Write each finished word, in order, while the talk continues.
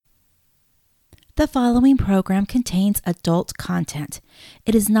The following program contains adult content.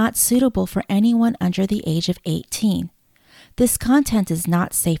 It is not suitable for anyone under the age of 18. This content is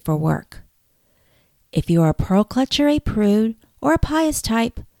not safe for work. If you are a pearl clutcher, a prude, or a pious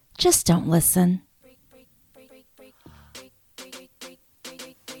type, just don't listen.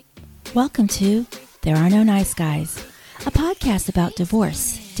 Welcome to There Are No Nice Guys, a podcast about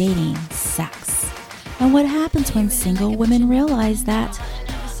divorce, dating, sex, and what happens when single women realize that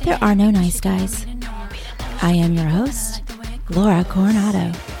there are no nice guys. I am your host, Laura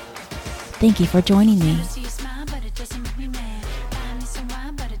Coronado. Thank you for joining me.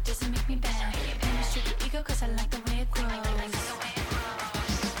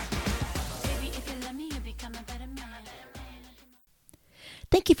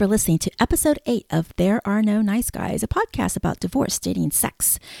 Thank you for listening to episode 8 of There Are No Nice Guys, a podcast about divorce, dating,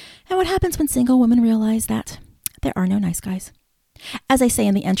 sex, and what happens when single women realize that there are no nice guys. As I say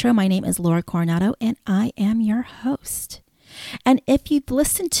in the intro, my name is Laura Coronado, and I am your host. And if you've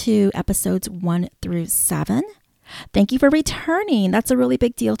listened to episodes 1 through 7, thank you for returning. That's a really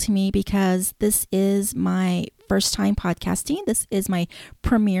big deal to me because this is my first time podcasting. This is my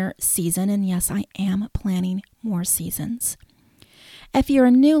premiere season, and yes, I am planning more seasons. If you're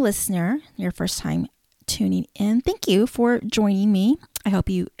a new listener, your first time tuning in, thank you for joining me. I hope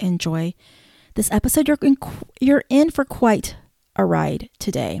you enjoy this episode. You're in for quite a ride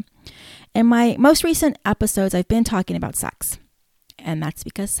today. In my most recent episodes, I've been talking about sex, and that's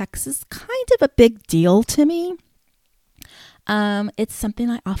because sex is kind of a big deal to me. It's something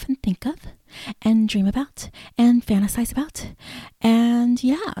I often think of and dream about and fantasize about. And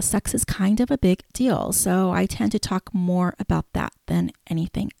yeah, sex is kind of a big deal. So I tend to talk more about that than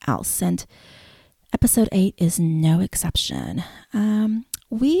anything else. And episode 8 is no exception.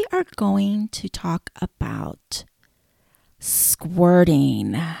 We are going to talk about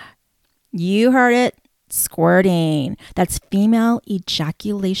squirting. You heard it. Squirting. That's female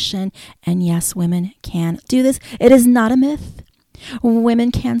ejaculation. And yes, women can do this. It is not a myth.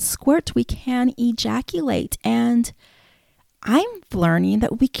 Women can squirt. We can ejaculate. And I'm learning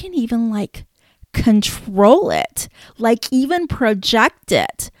that we can even control it, even project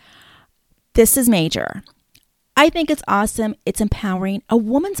it. This is major. I think it's awesome. It's empowering. A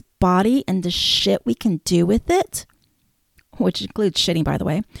woman's body and the shit we can do with it, which includes shitting, by the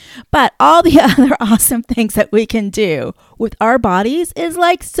way, but all the other awesome things that we can do with our bodies is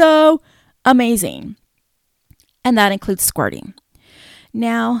so amazing. And that includes squirting.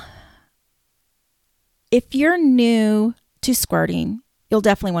 Now, if you're new to squirting, you'll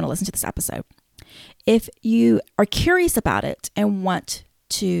definitely want to listen to this episode. If you are curious about it and want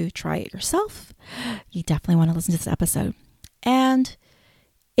to try it yourself, you definitely want to listen to this episode. And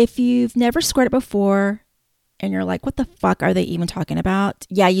if you've never squirted before, and you're like, what the fuck are they even talking about?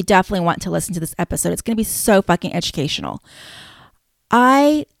 Yeah, you definitely want to listen to this episode. It's going to be so fucking educational.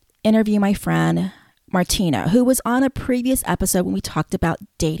 I interview my friend Martina, who was on a previous episode when we talked about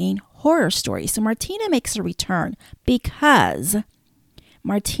dating horror stories. So Martina makes a return because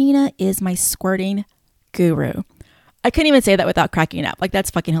Martina is my squirting guru. I couldn't even say that without cracking up.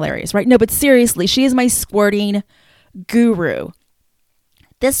 That's fucking hilarious, right? No, but seriously, she is my squirting guru.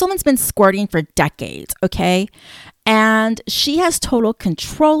 This woman's been squirting for decades, okay? And she has total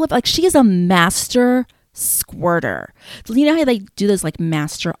control of, she is a master squirter. So you know how they do those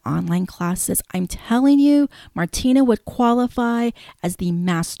master online classes? I'm telling you, Martina would qualify as the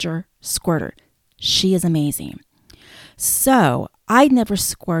master squirter. She is amazing. So I'd never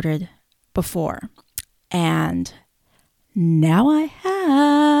squirted before, and now I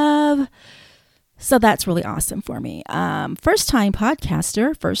have. So that's really awesome for me. First time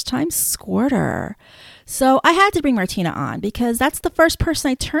podcaster, first time squirter. So I had to bring Martina on because that's the first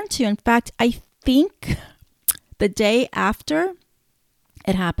person I turned to. In fact, I think the day after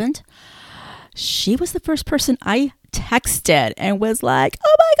it happened, she was the first person I texted and was like,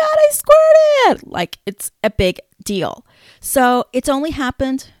 oh my God, I squirted. It's a big deal. So it's only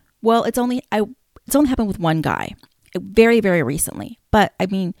happened happened with one guy very, very recently. But I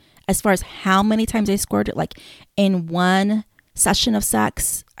mean, as far as how many times I squirted, in one session of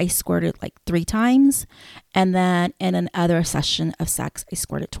sex, I squirted 3 times. And then in another session of sex, I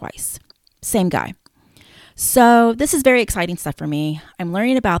squirted twice. Same guy. So this is very exciting stuff for me. I'm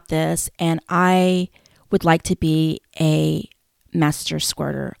learning about this, and I would like to be a master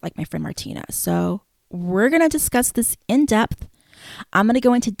squirter like my friend Martina. So we're going to discuss this in depth. I'm going to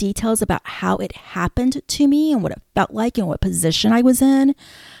go into details about how it happened to me and what it felt like and what position I was in.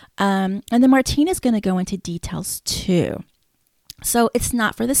 And then Martina's going to go into details too. So it's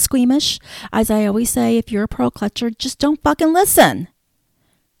not for the squeamish. As I always say, if you're a pearl clutcher, just don't fucking listen.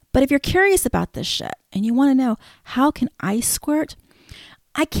 But if you're curious about this shit and you want to know, how can I squirt?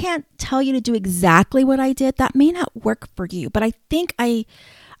 I can't tell you to do exactly what I did. That may not work for you, but I think I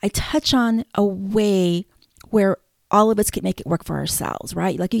touch on a way where all of us can make it work for ourselves,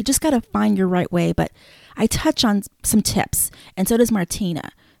 right? Like, you just got to find your right way, but I touch on some tips, and so does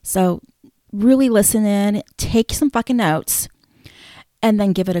Martina. So really listen in, take some fucking notes, and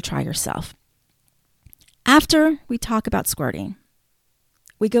then give it a try yourself. After we talk about squirting,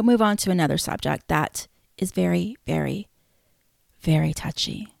 we go move on to another subject that is very, very, very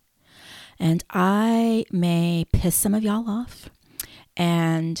touchy. And I may piss some of y'all off,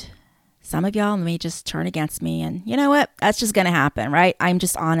 and some of y'all may just turn against me. And you know what? That's just going to happen, right? I'm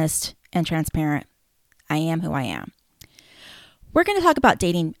just honest and transparent. I am who I am. We're going to talk about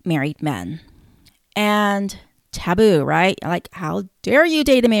dating married men. And taboo, right? Like, how dare you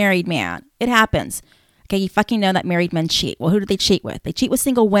date a married man? It happens. Okay, you fucking know that married men cheat. Well, who do they cheat with? They cheat with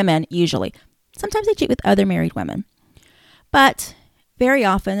single women, usually. Sometimes they cheat with other married women. But very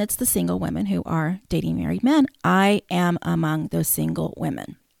often, it's the single women who are dating married men. I am among those single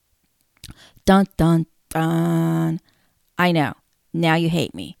women. Dun, dun, dun. I know. Now you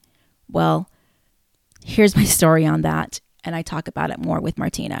hate me. Well, here's my story on that. And I talk about it more with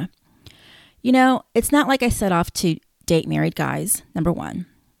Martina. You know, it's not like I set off to date married guys, number one.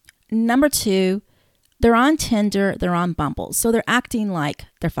 Number two, they're on Tinder, they're on Bumble. So they're acting like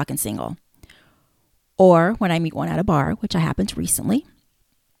they're fucking single. Or when I meet one at a bar, which I happened recently,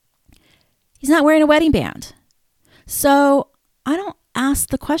 he's not wearing a wedding band. So I don't ask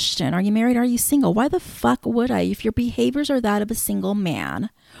the question, are you married? Are you single? Why the fuck would I? If your behaviors are that of a single man,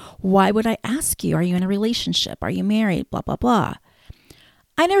 why would I ask you? Are you in a relationship? Are you married? Blah, blah, blah.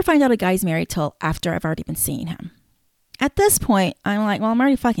 I never find out a guy's married till after I've already been seeing him. At this point, I'm like, well, I'm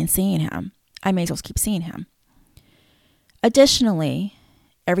already fucking seeing him. I may as well keep seeing him. Additionally,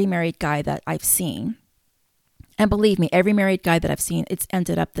 every married guy that I've seen, and believe me, every married guy that I've seen, it's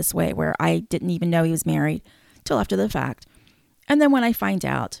ended up this way where I didn't even know he was married till after the fact. And then when I find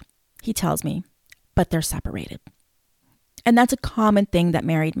out, he tells me, but they're separated. And that's a common thing that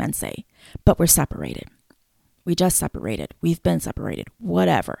married men say, but we're separated. We just separated. We've been separated.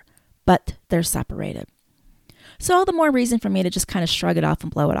 Whatever. But they're separated. So all the more reason for me to just kind of shrug it off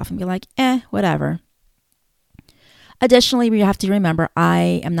and blow it off and be like, whatever. Additionally, we have to remember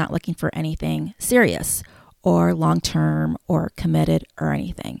I am not looking for anything serious or long-term or committed or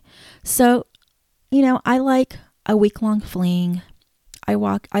anything. So, you know, I like a week-long fling. I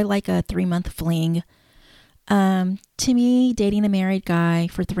like a 3-month fling. To me, dating a married guy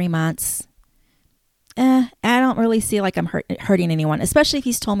for 3 months, I don't really see like I'm hurting anyone, especially if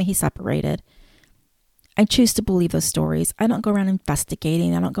he's told me he's separated. I choose to believe those stories. I don't go around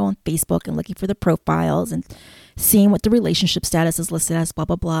investigating. I don't go on Facebook and looking for the profiles and seeing what the relationship status is listed as, blah,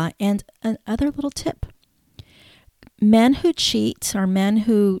 blah, blah. And another little tip. Men who cheat or men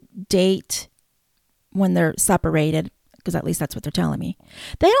who date when they're separated, because at least that's what they're telling me,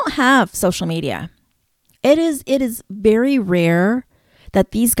 they don't have social media. It is very rare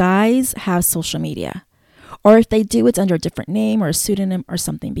that these guys have social media. Or if they do, it's under a different name or a pseudonym or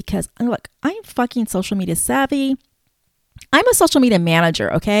something. Because look, I'm fucking social media savvy. I'm a social media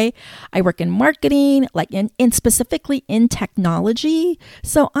manager, okay? I work in marketing, like in specifically in technology.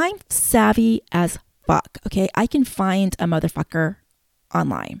 So I'm savvy as fuck, okay? I can find a motherfucker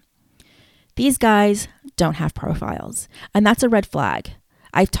online. These guys don't have profiles. And that's a red flag.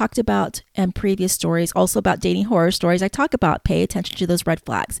 I've talked about in previous stories, also about dating horror stories. I talk about pay attention to those red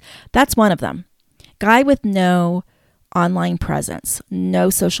flags. That's one of them. Guy with no online presence,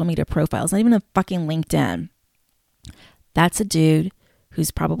 no social media profiles, not even a fucking LinkedIn. That's a dude who's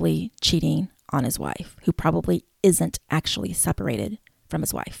probably cheating on his wife, who probably isn't actually separated from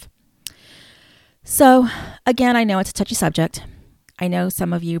his wife. So again, I know it's a touchy subject. I know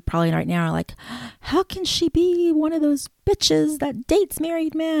some of you probably right now are like, how can she be one of those bitches that dates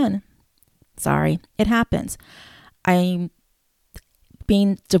married men? Sorry, it happens. I'm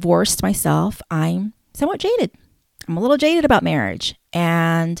being divorced myself. I'm somewhat jaded. I'm a little jaded about marriage,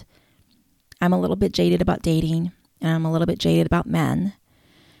 and I'm a little bit jaded about dating, and I'm a little bit jaded about men,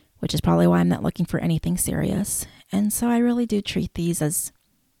 which is probably why I'm not looking for anything serious. And so I really do treat these as,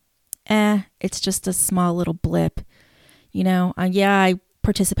 it's just a small little blip. You know, I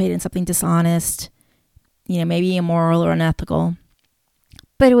participated in something dishonest, you know, maybe immoral or unethical,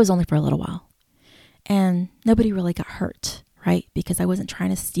 but it was only for a little while. And nobody really got hurt, right? Because I wasn't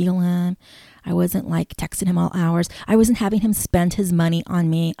trying to steal him. I wasn't like texting him all hours. I wasn't having him spend his money on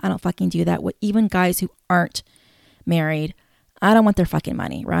me. I don't fucking do that with even guys who aren't married. I don't want their fucking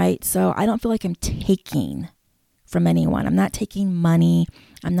money, right? So I don't feel like I'm taking from anyone. I'm not taking money.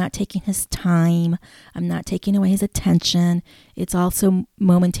 I'm not taking his time. I'm not taking away his attention. It's also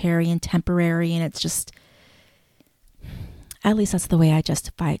momentary and temporary. And it's just, at least that's the way I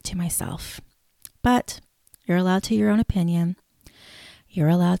justify it to myself. But you're allowed to your own opinion. You're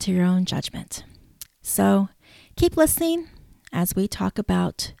allowed to your own judgment. So keep listening as we talk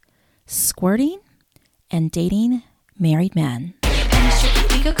about squirting and dating married men.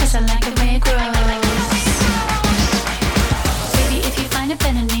 Because I like the way it grows. Baby, if you find a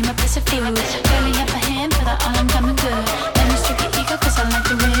better name, a piece of food. Barely up a hand, but all I'm coming good. Let me stroke your ego, cause I like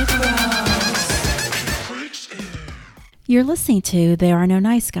the way it grows. You're listening to There Are No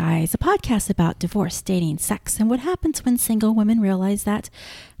Nice Guys, a podcast about divorce, dating, sex, and what happens when single women realize that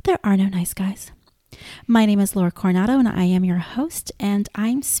there are no nice guys. My name is Laura Coronado, and I am your host, and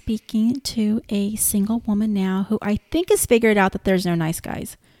I'm speaking to a single woman now who I think has figured out that there's no nice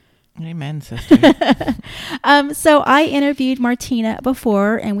guys. Amen, sister. So I interviewed Martina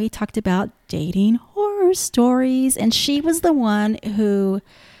before, and we talked about dating horror stories, and she was the one who,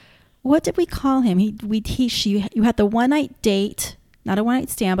 what did we call him? You had the one-night date, not a one-night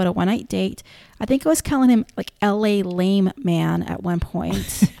stand, but a one-night date. I think I was calling him like LA lame man at one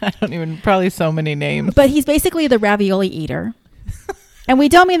point. I don't even, probably so many names. But he's basically the ravioli eater. And we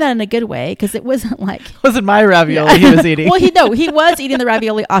don't mean that in a good way, because it wasn't like... It wasn't my ravioli he was eating. Well, he was eating the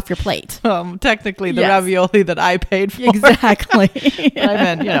ravioli off your plate. Technically the Yes. ravioli that I paid for. Exactly. But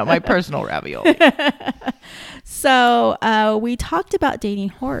I meant, my personal ravioli. So we talked about dating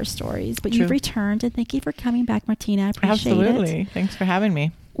horror stories, but True. you've returned, and thank you for coming back, Martina. I appreciate Absolutely. it. Thanks for having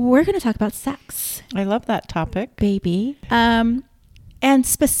me. We're going to talk about sex, I love that topic. baby. And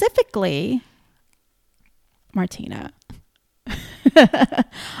specifically, Martina,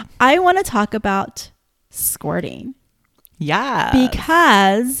 I want to talk about squirting Yeah.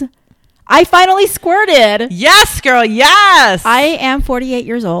 because I finally squirted. Yes, girl. Yes. I am 48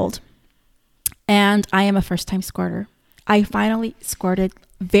 years old, and I am a first-time squirter. I finally squirted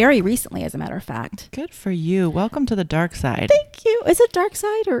very recently, as a matter of fact. Good for you. Welcome to the dark side. Thank you. Is it dark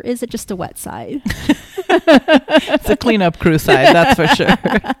side or is it just a wet side? It's a cleanup crew side, that's for sure.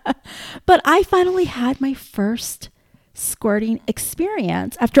 But I finally had my first squirting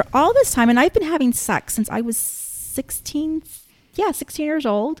experience after all this time. And I've been having sex since I was 16 years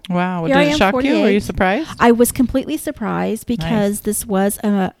old. Wow. Here I Did it am, shock you? 48. Were you surprised? I was completely surprised because this was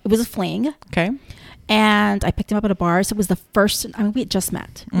it was a fling. Okay. And I picked him up at a bar. So it was the first, we had just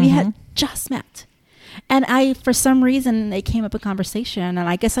met. We had just met. And for some reason, it came up a conversation. And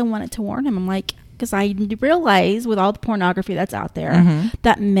I guess I wanted to warn him. I'm like, because I realize with all the pornography that's out there,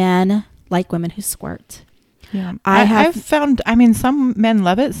 that men like women who squirt. Yeah. I've found, some men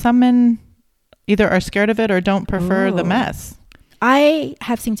love it. Some men either are scared of it or don't prefer the mess. I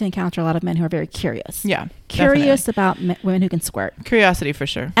have seemed to encounter a lot of men who are very curious. Yeah. Curious about women who can squirt. Curiosity for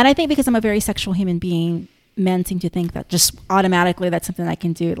sure. And I think because I'm a very sexual human being, men seem to think that just automatically that's something I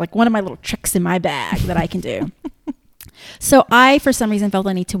can do. Like one of my little tricks in my bag that I can do. So I, for some reason, felt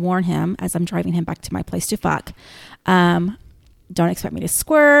the need to warn him as I'm driving him back to my place to fuck. Don't expect me to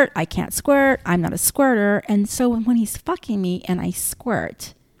squirt. I can't squirt. I'm not a squirter. And so when he's fucking me and I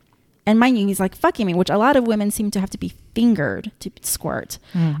squirt, and mind you, he's like fucking me, which a lot of women seem to have to be fingered to squirt.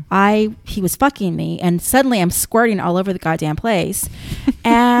 He was fucking me, and suddenly I'm squirting all over the goddamn place.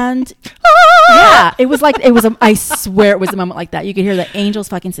 And yeah, I swear it was a moment like that. You could hear the angels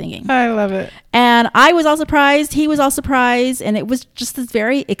fucking singing. I love it. And I was all surprised. He was all surprised. And it was just this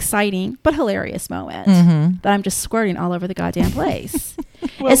very exciting but hilarious moment that I'm just squirting all over the goddamn place.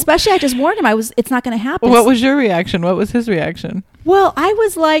 Well, especially, I just warned him it's not going to happen. What was your reaction? What was his reaction? Well, I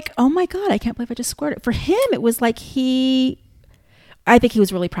was like, oh my God, I can't believe I just squirted. For him, it was like I think he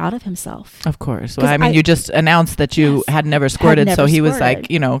was really proud of himself. Of course. Well, you just announced that you had never squirted. So he was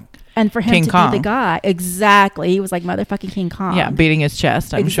like, and for him King to Kong. be the guy, exactly. He was like motherfucking King Kong. Yeah, beating his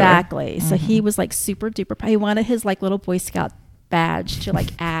chest, I'm sure. Exactly. So he was like super duper proud. He wanted his like little Boy Scout badge to like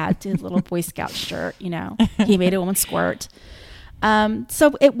add to his little Boy Scout shirt, He made a woman squirt.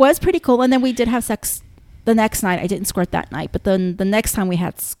 So it was pretty cool. And then we did have sex the next night. I didn't squirt that night, but then the next time we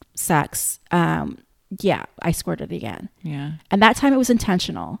had sex, I squirted again. Yeah. And that time it was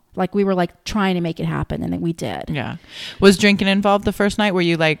intentional. Like we were like trying to make it happen, and then we did. Yeah. Was drinking involved the first night? Were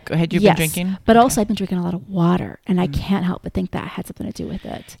you had you been drinking? But also I've been drinking a lot of water, and I can't help but think that had something to do with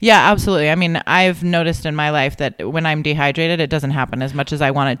it. Yeah, absolutely. I've noticed in my life that when I'm dehydrated, it doesn't happen as much as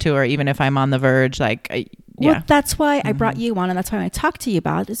I want it to, or even if I'm on the verge, Well, that's why I brought you on, and that's why I talk to you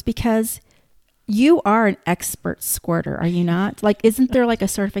about it, is because you are an expert squirter, are you not? Like, isn't there like a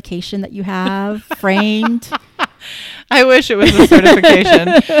certification that you have framed? I wish it was a certification.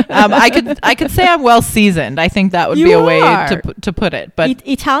 I could say I'm well seasoned. I think that would be a way to put it. But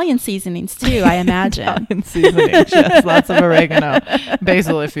Italian seasonings too, I imagine. Italian seasonings, yes, lots of oregano,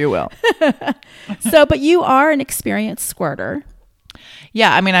 basil, if you will. So, but you are an experienced squirter.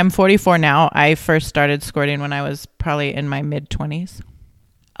 Yeah, I mean, I'm 44 now. I first started squirting when I was probably in my mid-20s.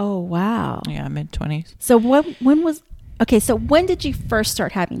 Oh, wow. Yeah, mid-20s. So so when did you first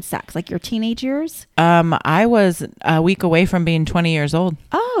start having sex? Like your teenage years? I was a week away from being 20 years old.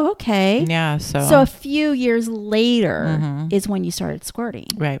 Oh, okay. Yeah, so a few years later is when you started squirting.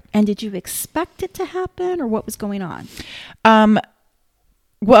 Right. And did you expect it to happen, or what was going on?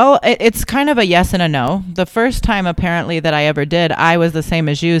 Well, it's kind of a yes and a no. The first time apparently that I ever did, I was the same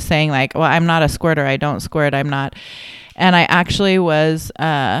as you, saying like, well, I'm not a squirter. I don't squirt. I'm not. And I actually was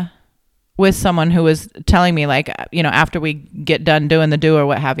with someone who was telling me, like, you know, after we get done doing the do or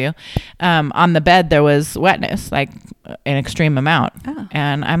what have you, on the bed there was wetness, like an extreme amount. Oh.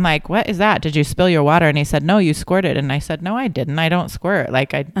 And I'm like, what is that? Did you spill your water? And he said, no, you squirted. And I said, no, I didn't. I don't squirt.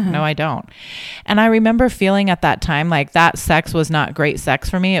 Like, no, I don't. And I remember feeling at that time like that sex was not great sex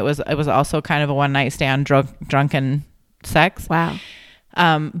for me. It was also kind of a one night stand, drunken sex. Wow.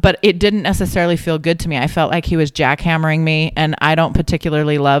 But it didn't necessarily feel good to me. I felt like he was jackhammering me, and I don't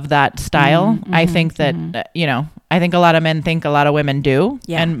particularly love that style. I think that, you know, I think a lot of men think a lot of women do,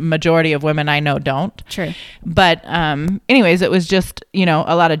 and majority of women I know don't. True. But anyways, it was just, you know,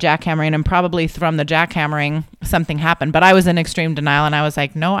 a lot of jackhammering, and probably from the jackhammering, something happened. But I was in extreme denial, and I was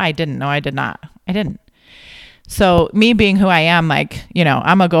like, no, I didn't. No, I did not. I didn't. So me being who I am, like, you know,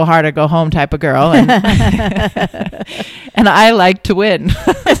 I'm a go hard or go home type of girl. And, and I like to win.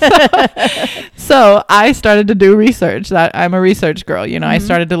 So I started to do research. That I'm a research girl. You know, I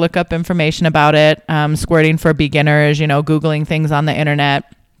started to look up information about it, squirting for beginners, you know, Googling things on the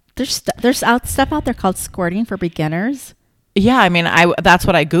internet. There's stuff out there called squirting for beginners. Yeah, I mean, that's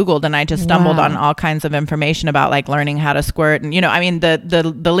what I Googled, and I just stumbled on all kinds of information about like learning how to squirt. And, you know, I mean,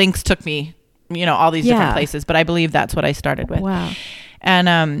 the links took me, you know, all these different places, but I believe that's what I started with. Wow.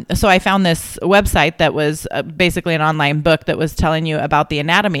 And so I found this website that was basically an online book that was telling you about the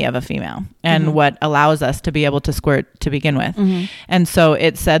anatomy of a female and what allows us to be able to squirt to begin with. And so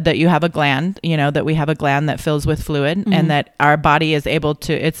it said that you have a gland, you know, that we have a gland that fills with fluid, and that our body is able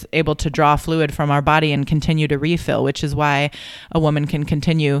to draw fluid from our body and continue to refill, which is why a woman can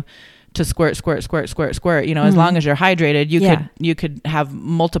continue to squirt, you know, as long as you're hydrated, you could have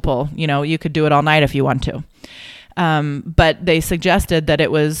multiple, you know, you could do it all night if you want to. But they suggested that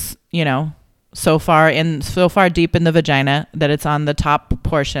it was, you know, so far deep in the vagina that it's on the top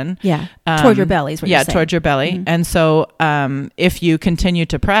portion. Yeah. Toward your belly is what you're saying. Toward your belly. And so, if you continue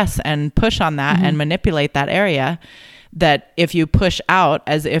to press and push on that and manipulate that area, that if you push out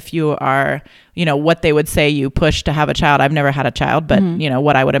as if you are, you know, what they would say you push to have a child. I've never had a child, but you know,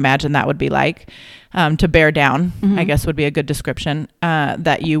 what I would imagine that would be like, to bear down, I guess would be a good description,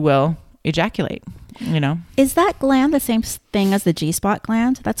 that you will ejaculate, you know. Is that gland the same thing as the G-spot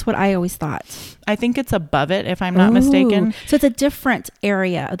gland? That's what I always thought. I think it's above it, if I'm not mistaken. So it's a different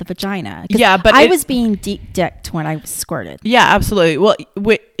area of the vagina. Yeah, but I was being deep dicked when I squirted. Yeah, absolutely. Well,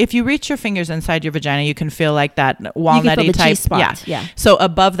 if you reach your fingers inside your vagina, you can feel like that walnutty type. G-spot. Yeah. So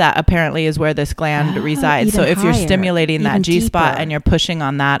above that apparently is where this gland resides. So if you're stimulating that G-spot and you're pushing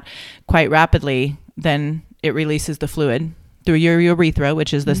on that quite rapidly, then it releases the fluid through your urethra,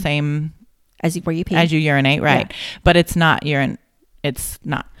 which is the same as where you pee, as you urinate, right? Yeah. But it's not urine. It's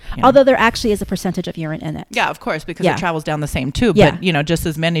not. You know. Although there actually is a percentage of urine in it. Yeah, of course, because it travels down the same tube. Yeah. But, you know, just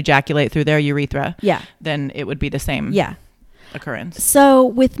as men ejaculate through their urethra, then it would be the same occurrence. So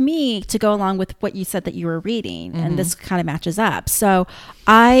with me, to go along with what you said that you were reading, and this kind of matches up. So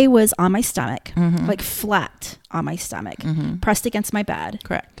I was on my stomach, like flat on my stomach, pressed against my bed.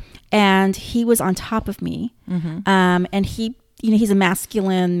 Correct. And he was on top of me. And he, you know, he's a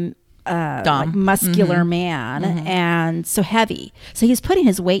masculine, like muscular man, and so heavy. So he's putting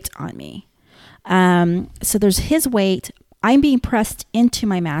his weight on me. So there's his weight. I'm being pressed into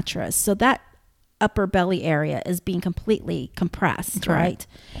my mattress. So that upper belly area is being completely compressed, right?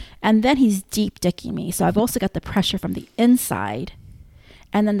 And then he's deep dicking me. So I've also got the pressure from the inside.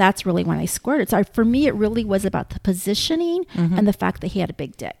 And then that's really when I squirted. So for me, it really was about the positioning and the fact that he had a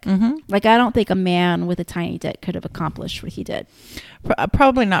big dick. Like, I don't think a man with a tiny dick could have accomplished what he did.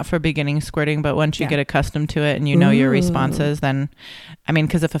 Probably not for beginning squirting, but once you get accustomed to it and you know your responses, then, I mean,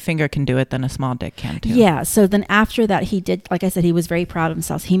 because if a finger can do it, then a small dick can too. Yeah. So then after that, he did, like I said, he was very proud of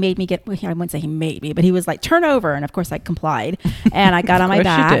himself. He made me I wouldn't say he made me, but he was like, turn over. And of course I complied, and I got on my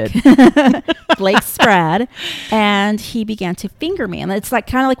back, legs spread, and he began to finger me. And it's like, like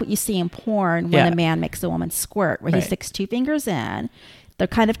kind of like what you see in porn when Yeah. a man makes a woman squirt, where he Right. sticks 2 fingers in. They're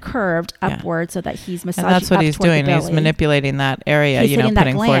kind of curved Yeah. upward so that he's And massaging that's what up he's toward the doing. He's belly. manipulating that area, He's you know, hitting that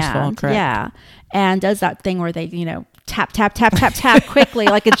putting forceful. gland, Correct. yeah, and does that thing where they, you know, tap, tap, tap, tap, tap quickly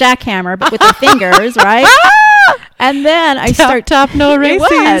like a jackhammer, but with their fingers, right? And then I start Top no It races.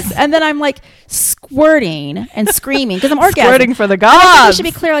 was. And then I'm like squirting and screaming because I'm orgasming. Squirting for the And I think gods. it should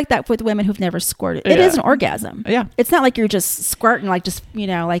be clear like that with women who've never squirted. It Yeah. is an orgasm. Yeah. It's not like you're just squirting like just, you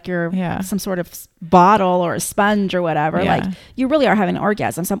know, like you're Yeah. some sort of bottle or a sponge or whatever. Yeah. Like you really are having an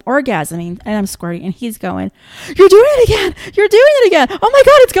orgasm. So I'm orgasming and I'm squirting and he's going, "You're doing it again. You're doing it again. Oh my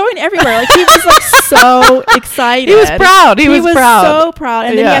God, it's going everywhere." Like he was like so excited. He was proud. He was proud. so proud.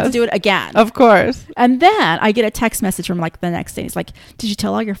 And then he had to Yes. do it again. Of course. And then I get a text message from like the next day. He's like, "Did you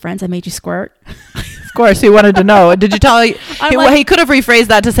tell all your friends I made you squirt?" Of course, he wanted to know. Did you tell? He like- could have rephrased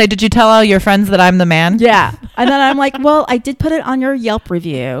that to say, "Did you tell all your friends that I'm the man?" Yeah. And then I'm like, "Well, I did put it on your Yelp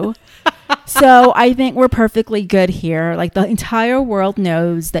review. So I think we're perfectly good here. Like the entire world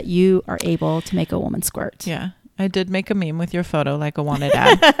knows that you are able to make a woman squirt." Yeah. I did make a meme with your photo, like a wanted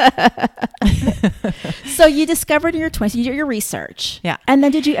ad. So you discovered in your 20s, you did your research. Yeah. And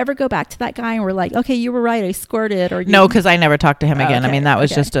then did you ever go back to that guy and were like, "Okay, you were right. I squirted," or you, No, because I never talked to him Oh, again. I okay, mean, that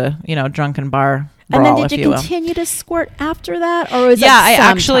was okay. just a drunken bar And brawl, then if did you you will. continue to squirt after that? Or was Yeah, it I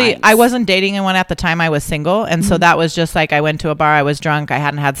actually sometimes? I wasn't dating anyone at the time. I was single, and so that was just like I went to a bar. I was drunk. I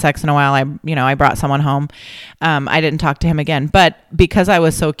hadn't had sex in a while. I brought someone home. I didn't talk to him again, but because I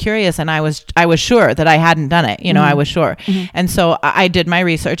was so curious and I was sure that I hadn't done it. I was sure, and so I did my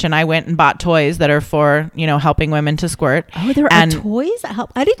research and I went and bought toys that are for helping women to squirt. Oh, there are And- toys that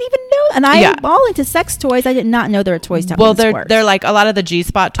help. I didn't even know. And I'm Yeah. all into sex toys. I did not know there were toys to help Well, women squirt. they're like a lot of the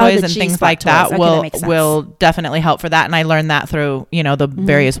G-spot Oh, toys the and things G-spot like toys. that Okay, that will makes sense. will definitely help for that. And I learned that through the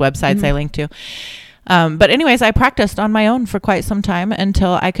various websites I linked to. But anyways, I practiced on my own for quite some time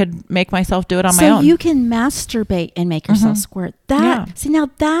until I could make myself do it on my So own. you can masturbate and make yourself squirt. That Yeah. See, now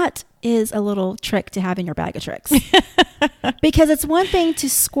that is a little trick to have in your bag of tricks. Because it's one thing to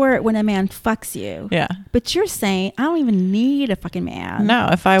squirt when a man fucks you. Yeah. But you're saying, "I don't even need a fucking man." No,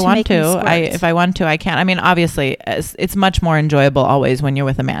 if I want make me to, squirt. if I want to, I can. I mean, obviously, it's much more enjoyable always when you're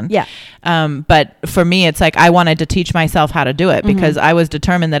with a man. Yeah. But for me, it's like I wanted to teach myself how to do it because I was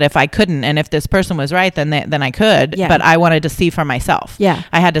determined that if I couldn't, and if this person was right, then I could. Yeah. But I wanted to see for myself. Yeah.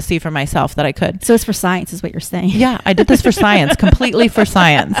 I had to see for myself that I could. So it's for science is what you're saying. Yeah, I did this for science, completely for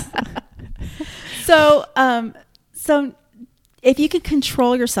science. So, so if you could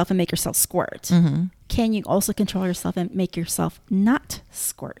control yourself and make yourself squirt, can you also control yourself and make yourself not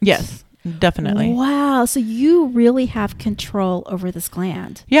squirt? Yes, definitely. Wow. So you really have control over this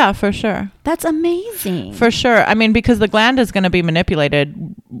gland. Yeah, for sure. That's amazing. For sure. I mean, because the gland is going to be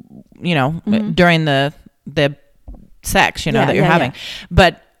manipulated, during the sex, Yeah, that you're yeah, having.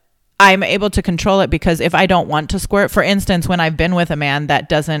 But I'm able to control it because if I don't want to squirt, for instance, when I've been with a man that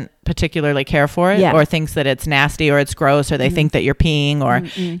doesn't particularly care for it Yeah. or thinks that it's nasty or it's gross or they think that you're peeing or,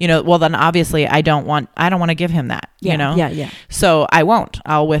 well, then obviously I don't want to give him that, Yeah, yeah. So I won't.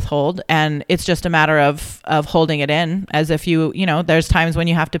 I'll withhold. And it's just a matter of holding it in as if there's times when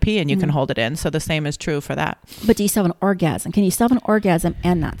you have to pee and you can hold it in. So the same is true for that. But do you still have an orgasm? Can you still have an orgasm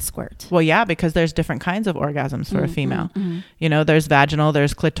and not squirt? Well, yeah, because there's different kinds of orgasms for a female. There's vaginal,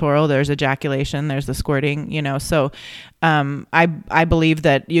 there's clitoral, there's ejaculation, there's the squirting, So I believe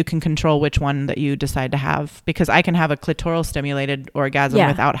that you can control which one that you decide to have because I can have a clitoral stimulated orgasm Yeah.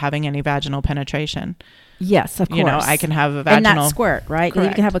 without having any vaginal penetration. Yes, of course. I can have a and vaginal. not squirt, right? You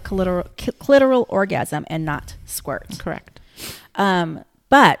Correct. can have a clitoral orgasm and not squirt. Correct.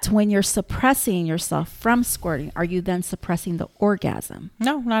 But when you're suppressing yourself from squirting, are you then suppressing the orgasm?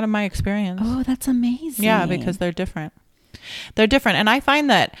 No, not in my experience. Oh, that's amazing. Yeah, because they're different. They're different. And I find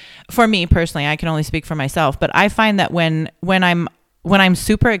that for me personally, I can only speak for myself, but I find that when I'm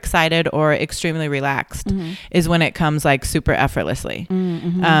super excited or extremely relaxed is when it comes like super effortlessly.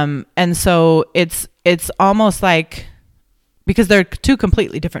 And so it's almost like, because they're two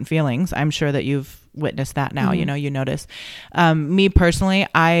completely different feelings. I'm sure that you've witnessed that now, you notice. Me personally,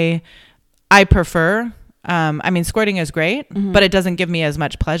 I prefer, squirting is great, but it doesn't give me as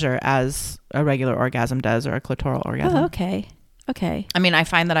much pleasure as a regular orgasm does or a clitoral orgasm. Oh, okay. I mean, I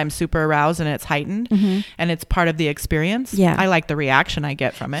find that I'm super aroused and it's heightened and it's part of the experience. Yeah. I like the reaction I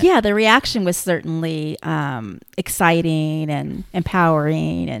get from it. Yeah, the reaction was certainly exciting and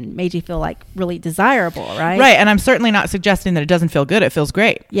empowering and made you feel like really desirable, right? Right. And I'm certainly not suggesting that it doesn't feel good. It feels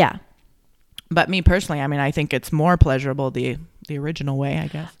great. Yeah. But me personally, I think it's more pleasurable the original way, I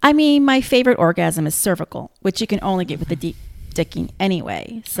guess. I mean, my favorite orgasm is cervical, which you can only get with the dicking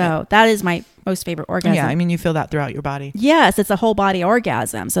anyway. So that is my most favorite orgasm. Yeah, I mean, you feel that throughout your body. Yes, it's a whole body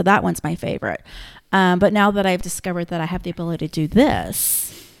orgasm. So that one's my favorite. But now that I've discovered that I have the ability to do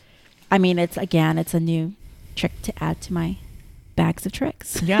this, I mean, it's a new trick to add to my bags of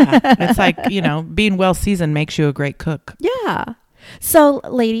tricks. Yeah. It's like, being well seasoned makes you a great cook. Yeah. So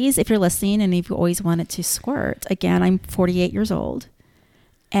ladies, if you're listening and you've always wanted to squirt, again, I'm 48 years old.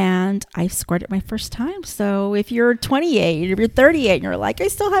 And I squirted my first time. So if you're 28, if you're 38 and you're like, I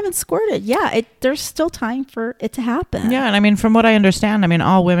still haven't squirted. Yeah, there's still time for it to happen. Yeah. And I mean, from what I understand,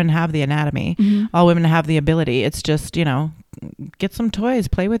 all women have the anatomy. All women have the ability. It's just, get some toys,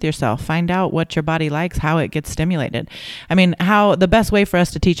 play with yourself, find out what your body likes, how it gets stimulated. I mean, the best way for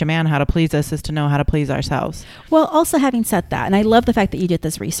us to teach a man how to please us is to know how to please ourselves. Well, also having said that, and I love the fact that you did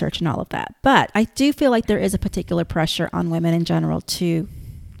this research and all of that, but I do feel like there is a particular pressure on women in general to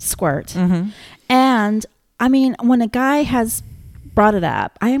squirt. And I mean, when a guy has brought it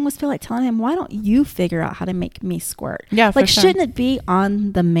up, I almost feel like telling him, why don't you figure out how to make me squirt? Yeah, like, sure. Shouldn't it be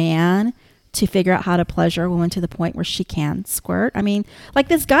on the man to figure out how to pleasure a woman to the point where she can squirt? I mean, like,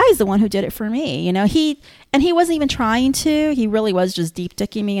 this guy is the one who did it for me, he wasn't even trying to, he really was just deep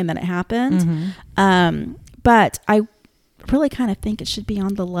dicking me, and then it happened. But I really kind of think it should be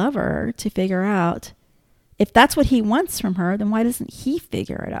on the lover to figure out if that's what he wants from her. Then why doesn't he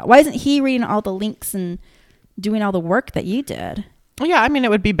figure it out? Why isn't he reading all the links and doing all the work that you did? Yeah, I mean, it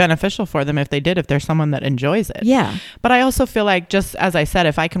would be beneficial for them if there's someone that enjoys it. Yeah. But I also feel like, just as I said,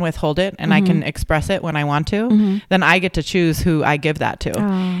 if I can withhold it and I can express it when I want to, then I get to choose who I give that to.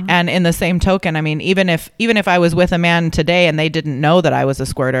 And in the same token, I mean, even if I was with a man today and they didn't know that I was a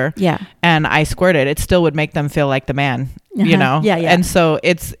squirter, and I squirted, it still would make them feel like the man, Yeah. And so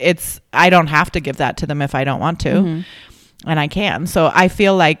it's I don't have to give that to them if I don't want to. And I can. So I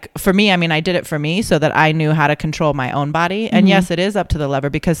feel like, for me, I mean, I did it for me so that I knew how to control my own body. And yes, it is up to the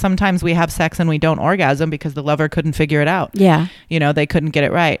lover, because sometimes we have sex and we don't orgasm because the lover couldn't figure it out. Yeah. They couldn't get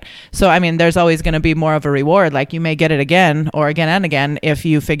it right. So, I mean, there's always going to be more of a reward. Like, you may get it again or again and again if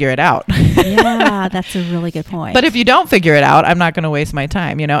you figure it out. Yeah, that's a really good point. But if you don't figure it out, I'm not going to waste my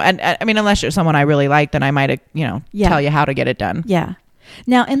time, And I mean, unless you're someone I really like, then I might, tell you how to get it done. Yeah.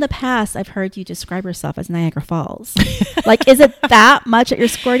 Now, in the past, I've heard you describe yourself as Niagara Falls. Like, is it that much at your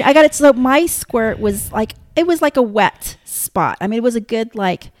squirt? I got it. So my squirt was like a wet spot. I mean, it was a good,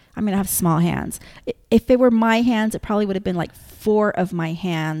 I have small hands. If it were my hands, it probably would have been like 4 of my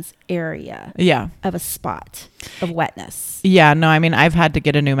hands area. Yeah. Of a spot of wetness. Yeah. No, I mean, I've had to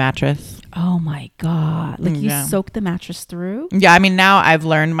get a new mattress. Oh my God. Like, you soak the mattress through? Yeah. I mean, now I've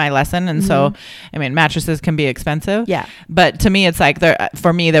learned my lesson. And so, I mean, mattresses can be expensive. Yeah. But to me, it's like,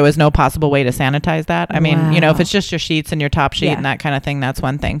 for me, there was no possible way to sanitize that. I mean, if it's just your sheets and your top sheet and that kind of thing, that's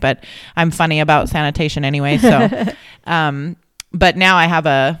one thing. But I'm funny about sanitation anyway. So, but now I have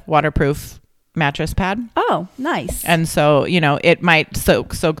a waterproof mattress pad. Oh, nice. And so, it might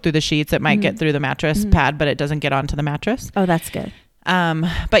soak through the sheets. It might get through the mattress pad, but it doesn't get onto the mattress. Oh, that's good.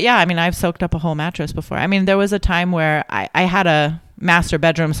 But yeah, I mean, I've soaked up a whole mattress before. I mean, there was a time where I had a master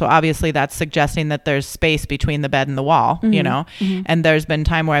bedroom. So obviously that's suggesting that there's space between the bed and the wall, and there's been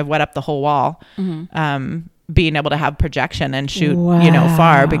time where I've wet up the whole wall, being able to have projection and shoot,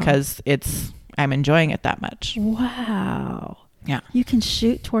 far, because I'm enjoying it that much. Wow. Yeah. You can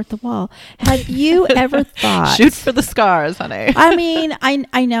shoot toward the wall. Have you ever thought... Shoot for the scars, honey. I mean,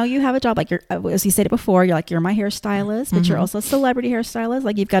 I know you have a job, like, you're, as you said it before, you're my hairstylist, but you're also a celebrity hairstylist.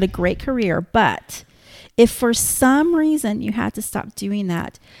 Like, you've got a great career. But if for some reason you had to stop doing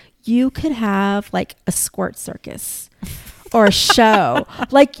that, you could have like a squirt circus or a show,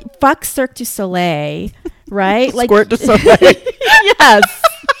 like fuck Cirque du Soleil, right? Like Squirt du Soleil. Yes.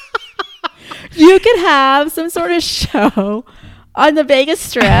 You could have some sort of show on the Vegas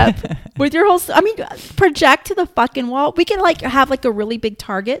Strip with your whole, project to the fucking wall. We can like have like a really big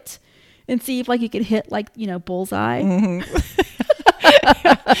target and see if like you could hit like, bullseye.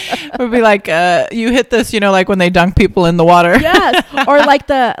 It would be like, you hit this, like when they dunk people in the water. Yes. Or like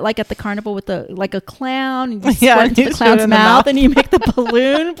at the carnival with a clown, and you squirt into the clown's mouth and you make the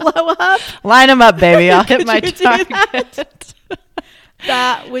balloon blow up. Line them up, baby. I'll hit my target.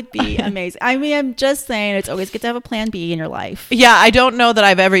 That would be amazing. I mean, I'm just saying, it's always good to have a plan B in your life. Yeah, I don't know that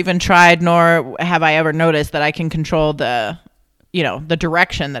I've ever even tried, nor have I ever noticed that I can control the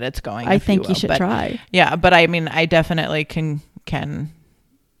direction that it's going. I think you should try. Yeah, but I mean, I definitely can.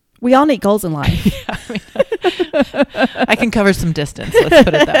 We all need goals in life. I can cover some distance. Let's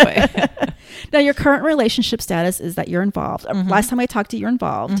put it that way. Now, your current relationship status is that you're involved. Mm-hmm. Last time I talked to you, you're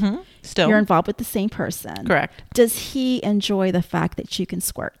involved. Mm-hmm. Still, you're involved with the same person. Correct. Does he enjoy the fact that you can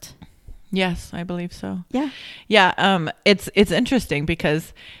squirt? Yes, I believe so. Yeah. Yeah. It's interesting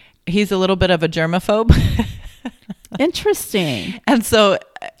because he's a little bit of a germaphobe. Interesting. And so,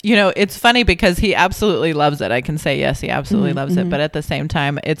 it's funny because he absolutely loves it. I can say, yes, he absolutely loves it. But at the same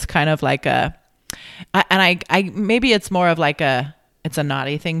time, it's kind of like maybe it's more of like it's a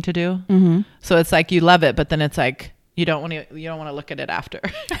naughty thing to do. Mm-hmm. So it's like, you love it, but then it's like, you don't want to look at it after.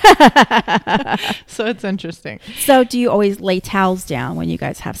 So it's interesting. So do you always lay towels down when you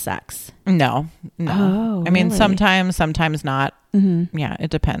guys have sex? No. Oh, I mean, really? sometimes not. Mm-hmm. Yeah,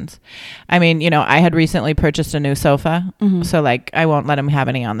 it depends. I mean, I had recently purchased a new sofa. Mm-hmm. So like, I won't let him have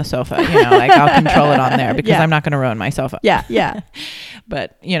any on the sofa, like I'll control it on there because I'm not going to ruin my sofa. Yeah. Yeah.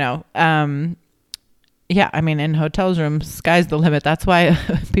 But, yeah, I mean, in hotels rooms, sky's the limit. That's why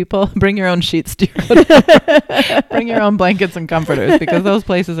people bring your own sheets to your hotel. Bring your own blankets and comforters because those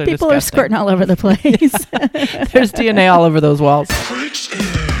places are people disgusting. are squirting all over the place. Yeah. There's DNA all over those walls.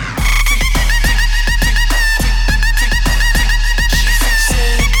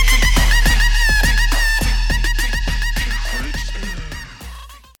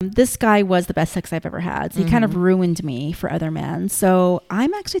 This guy was the best sex I've ever had. So he kind of ruined me for other men. So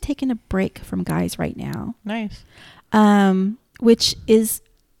I'm actually taking a break from guys right now. Nice. Which is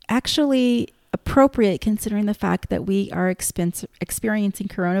actually appropriate considering the fact that we are experiencing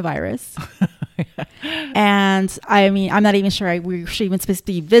coronavirus. And I mean, I'm not even sure we're even supposed to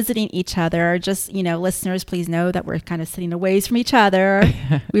be visiting each other. Just, listeners, please know that we're kind of sitting away from each other.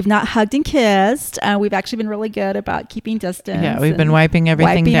 We've not hugged and kissed. We've actually been really good about keeping distance. Yeah, we've been wiping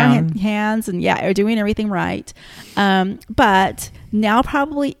everything down. Our hands and we're doing everything right. But now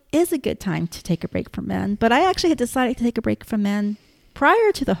probably is a good time to take a break from men. But I actually had decided to take a break from men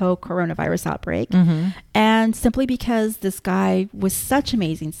prior to the whole coronavirus outbreak. Mm-hmm. And simply because this guy was such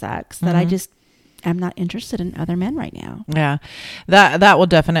amazing sex that I just am not interested in other men right now. Yeah, that will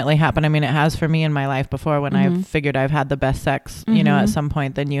definitely happen. I mean, it has for me in my life before when I've figured I've had the best sex, at some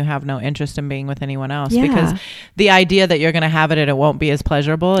point, then you have no interest in being with anyone else because the idea that you're going to have it and it won't be as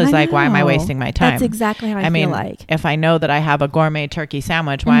pleasurable is like, why am I wasting my time? That's exactly how I feel like. If I know that I have a gourmet turkey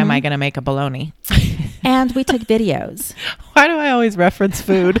sandwich, why am I going to make a bologna? And we took videos. Why do I always reference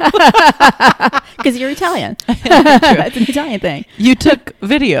food? Because you're Italian. It's an Italian thing. You took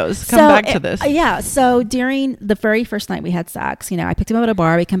videos. Come back to this. Yeah. So during the very first night we had sex, I picked him up at a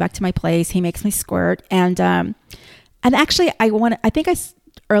bar. We come back to my place. He makes me squirt. And actually,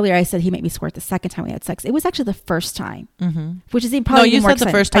 earlier I said he made me squirt the second time we had sex. It was actually the first time, which is probably you more said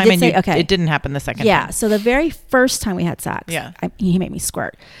the first time and it didn't happen the second time. Yeah. So the very first time we had sex, yeah, he made me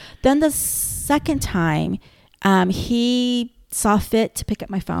squirt. Then the second time, he saw fit to pick up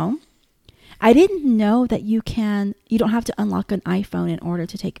my phone. I didn't know that you don't have to unlock an iPhone in order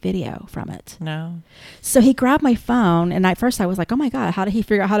to take video from it. No. So he grabbed my phone and at first I was like, oh my God, how did he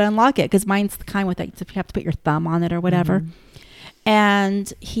figure out how to unlock it? Because mine's the kind with like, you have to put your thumb on it or whatever.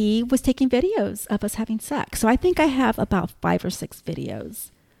 And he was taking videos of us having sex. So I think I have about 5 or 6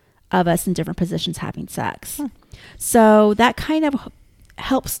 videos of us in different positions having sex. So that kind of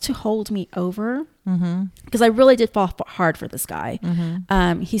helps to hold me over because I really did fall hard for this guy.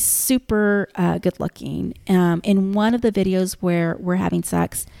 He's super good looking. In one of the videos where we're having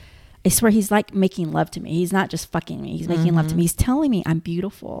sex, I swear he's like making love to me. He's not just fucking me. He's making love to me. He's telling me I'm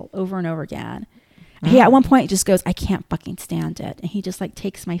beautiful over and over again. He at one point just goes, I can't fucking stand it. And he just like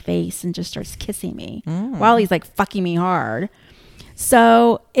takes my face and just starts kissing me while he's like fucking me hard.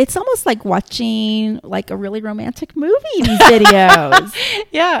 So it's almost like watching like a really romantic movie, these videos.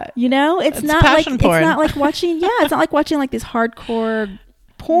 Yeah. It's not like porn. It's not like watching it's not like watching like this hardcore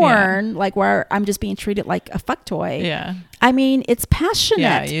porn like where I'm just being treated like a fuck toy. Yeah. I mean, it's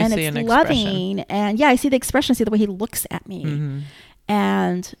passionate and it's loving and I see the expression, I see the way he looks at me.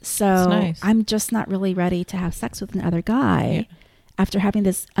 And so nice. I'm just not really ready to have sex with another guy after having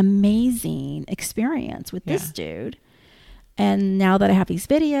this amazing experience with this dude. And now that I have these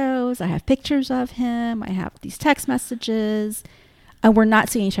videos, I have pictures of him, I have these text messages, and we're not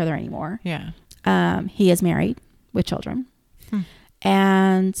seeing each other anymore. Yeah. He is married with children.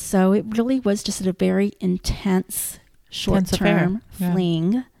 And so it really was just a very intense, short-term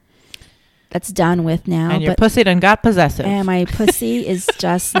fling that's done with now. And your pussy done got possessive. And my pussy is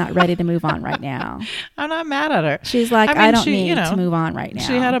just not ready to move on right now. I'm not mad at her. She's like, I don't need to move on right now.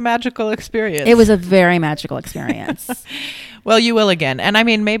 She had a magical experience. It was a very magical experience. Well, you will again. And I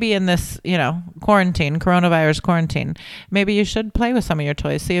mean, maybe in this, coronavirus quarantine, maybe you should play with some of your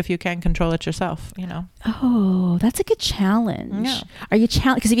toys. See if you can control it yourself, Oh, that's a good challenge. Yeah. Are you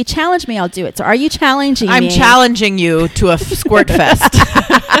because if you challenge me, I'll do it. So are you challenging me? I'm challenging you to a squirt fest.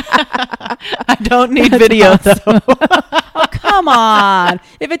 I don't need video though. Oh, come Come on.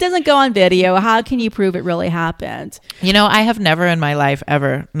 If it doesn't go on video, how can you prove it really happened? You know, I have never in my life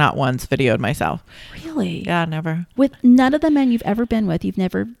ever, not once, videoed myself. Really? Yeah, never. With none of the men you've ever been with, you've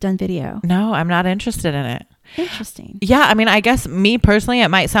never done video? No, I'm not interested in it. Interesting. Yeah, I mean, I guess me personally, it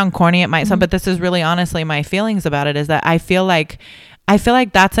might sound corny, it might sound, but this is really honestly my feelings about it is that I feel like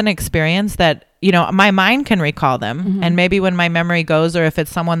that's an experience that, you know, my mind can recall them. And maybe when my memory goes, or if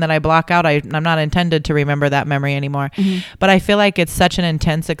it's someone that I block out, I'm not intended to remember that memory anymore. But I feel like it's such an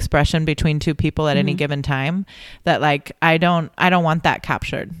intense expression between two people at any given time that like, I don't want that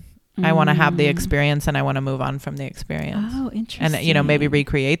captured. I want to have the experience and I want to move on from the experience. Oh, interesting. And, you know, maybe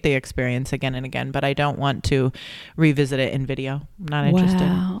recreate the experience again and again, but I don't want to revisit it in video. I'm not interested.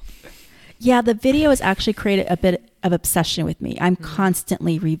 Wow. Yeah, the video has actually created a bit of obsession with me. I'm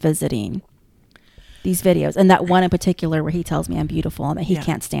constantly revisiting these videos. And that one in particular where he tells me I'm beautiful and that he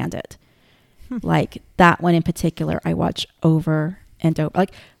can't stand it. Like that one in particular, I watch over and over.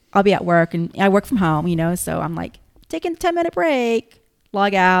 Like I'll be at work and I work from home, you know, so I'm like taking a 10-minute break.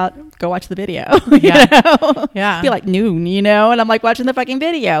 Log out, go watch the video. You know? Yeah. Be like noon, you know, and I'm like watching the fucking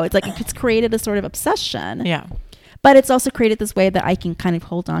video. It's like it's created a sort of obsession. Yeah. But it's also created this way that I can kind of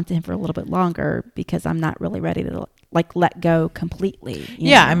hold on to him for a little bit longer because I'm not really ready to like let go completely.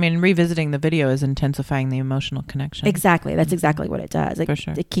 You know? I mean, revisiting the video is intensifying the emotional connection. Exactly. That's exactly what it does. For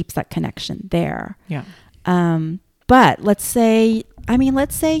sure. It keeps that connection there. Yeah. But let's say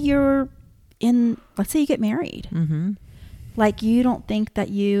you get married. Mm-hmm. Like you don't think that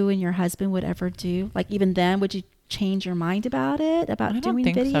you and your husband would ever do, like even then, would you change your mind about it, about doing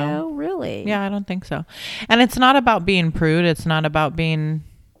video? So. Really? Yeah, I don't think so. And it's not about being prude. It's not about being,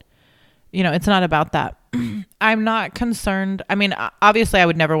 you know, it's not about that. I'm not concerned. I mean, obviously I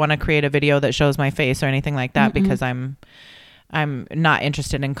would never want to create a video that shows my face or anything like that because I'm not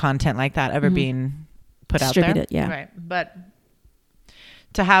interested in content like that ever being put out there. Distributed, yeah. Right. But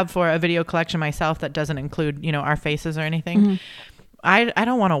to have for a video collection myself that doesn't include, you know, our faces or anything, I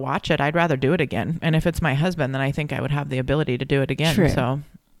don't want to watch it. I'd rather do it again. And if it's my husband, then I think I would have the ability to do it again. True. So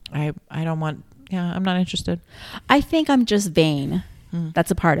I don't want, I'm not interested. I think I'm just vain.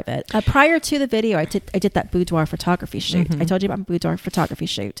 That's a part of it. Prior to the video, I did that boudoir photography shoot. I told you about my boudoir photography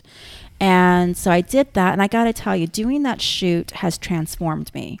shoot. And so I did that. And I got to tell you, doing that shoot has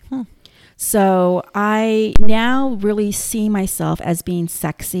transformed me. So I now really see myself as being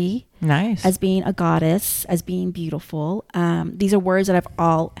sexy. Nice. As being a goddess, as being beautiful. These are words that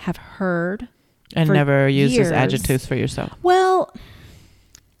I've heard and for never used years. as adjectives for yourself. Well,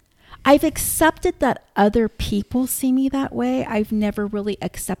 I've accepted that other people see me that way. I've never really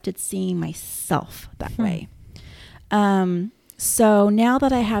accepted seeing myself that way. So now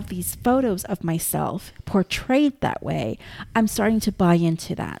that I have these photos of myself portrayed that way, I'm starting to buy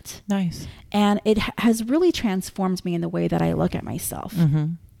into that. Nice. And it has really transformed me in the way that I look at myself.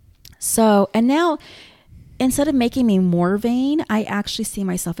 So, and now instead of making me more vain, I actually see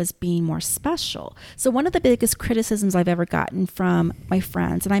myself as being more special. So one of the biggest criticisms I've ever gotten from my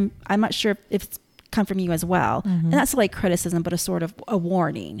friends, and I'm not sure if it's come from you as well, and that's like criticism, but a sort of a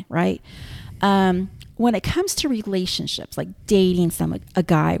warning, right? When it comes to relationships, like dating a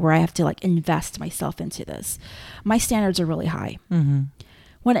guy where I have to like invest myself into this, my standards are really high.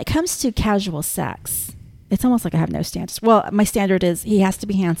 When it comes to casual sex, it's almost like I have no standards. Well, my standard is he has to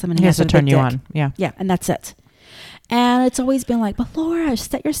be handsome and he has to turn you dick. on. Yeah. Yeah. And that's it. And it's always been like, but Laura,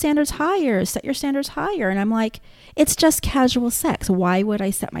 set your standards higher, set your standards higher. And I'm like, it's just casual sex. Why would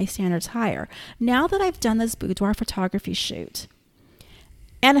I set my standards higher? Now that I've done this boudoir photography shoot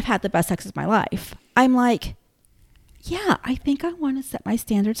and I've had the best sex of my life, I'm like, yeah, I think I want to set my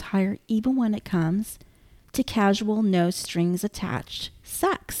standards higher even when it comes to casual, no strings attached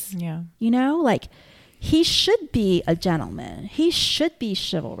sex. Yeah. You know, like he should be a gentleman. He should be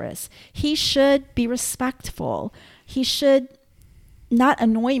chivalrous. He should be respectful. He should not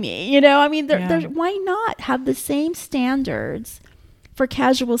annoy me. You know, I mean, why not have the same standards for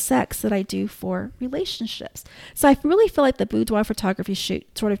casual sex that I do for relationships? So I really feel like the boudoir photography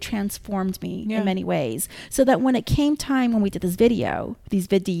shoot sort of transformed me in many ways, so that when it came time when we did these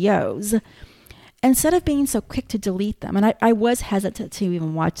videos, instead of being so quick to delete them, and I was hesitant to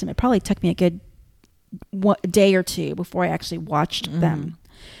even watch them. It probably took me a good day or two before I actually watched them.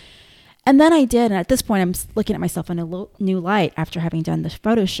 And then I did. And at this point, I'm looking at myself in a new light after having done the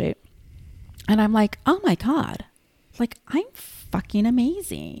photo shoot. And I'm like, oh my God, like I'm fucking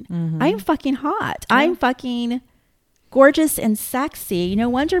amazing. I'm fucking hot. Yeah. I'm fucking gorgeous and sexy. No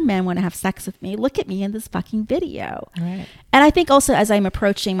wonder men want to have sex with me. Look at me in this fucking video. Right. And I think also as I'm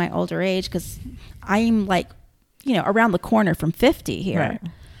approaching my older age, because I'm like, you know, around the corner from 50 here. Right.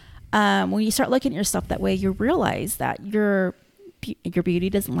 when you start looking at yourself that way, you realize that your beauty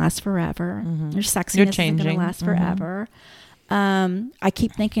doesn't last forever. Your sexiness isn't going to last forever. I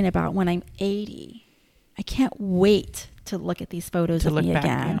keep thinking about when I'm 80. I can't wait to look at these photos of me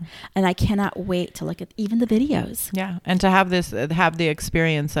again. And I cannot wait to look at even the videos. Yeah. And to have the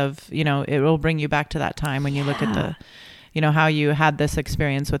experience of, it will bring you back to that time when you look at the, how you had this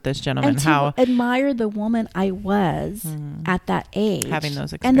experience with this gentleman. And to admire the woman I was at that age. Having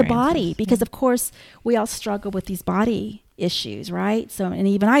those experiences. And the body. Because, of course, we all struggle with these body issues, right? So, and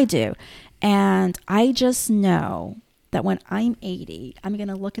even I do. And I just know that when I'm 80, I'm going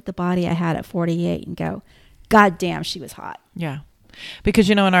to look at the body I had at 48 and go, God damn, she was hot. Yeah. Because,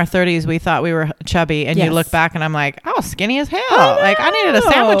 in our 30s, we thought we were chubby. And you look back and I'm like, I was skinny as hell. I needed a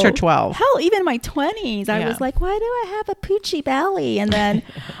sandwich or 12. Hell, even in my 20s, I was like, why do I have a poochie belly? And then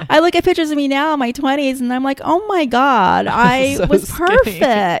I look at pictures of me now in my 20s and I'm like, oh my God, I was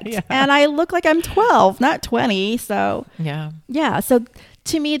perfect. Yeah. And I look like I'm 12, not 20. So, yeah. So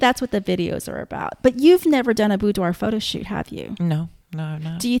to me, that's what the videos are about. But you've never done a boudoir photo shoot, have you? No, I've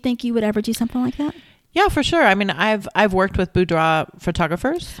not. Do you think you would ever do something like that? Yeah, for sure. I mean, I've worked with boudoir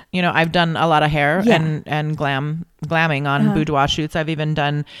photographers. I've done a lot of hair and glamming on boudoir shoots. I've even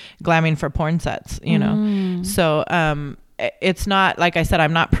done glamming for porn sets, So it's not, like I said,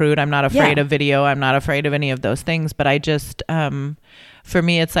 I'm not prude. I'm not afraid of video. I'm not afraid of any of those things. But I just, for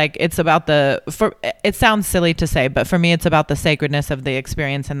me, it's like, it's about it sounds silly to say, but for me, it's about the sacredness of the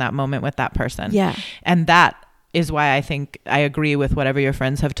experience in that moment with that person. Yeah. And that is why I think I agree with whatever your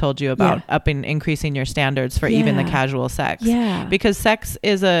friends have told you about increasing your standards for even the casual sex. Yeah. Because sex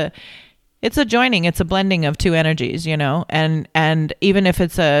is it's a joining, it's a blending of two energies, and even if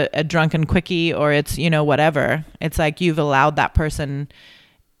it's a drunken quickie or it's, whatever, it's like you've allowed that person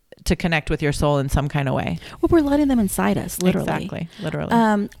to connect with your soul in some kind of way. Well, we're letting them inside us, literally. Exactly.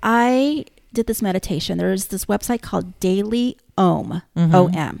 Literally. I did this meditation. There's this website called Daily Om,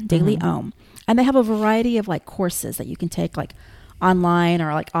 O-M, Daily Om. And they have a variety of like courses that you can take like online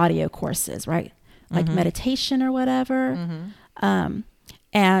or like audio courses, right? Like meditation or whatever.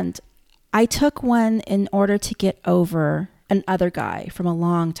 And I took one in order to get over another guy from a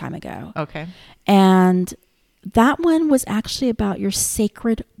long time ago. Okay. And that one was actually about your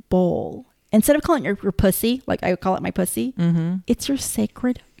sacred bowl. Instead of calling it your pussy, like I would call it my pussy, it's your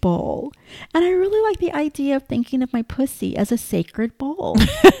sacred bowl. And I really like the idea of thinking of my pussy as a sacred bowl.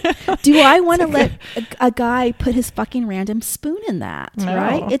 Do I want to let a guy put his fucking random spoon in that? No.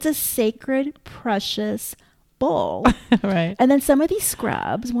 Right? It's a sacred, precious bowl. Right. And then some of these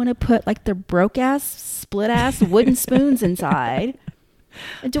scrubs want to put like their broke ass, split ass wooden spoons inside.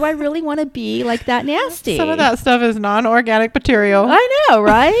 Do I really want to be like that nasty? Some of that stuff is non-organic material. I know,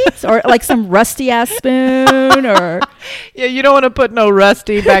 right? Or like some rusty ass spoon, or you don't want to put no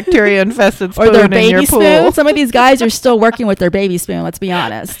rusty bacteria infested spoon or their in baby your spoon. pool. Some of these guys are still working with their baby spoon. Let's be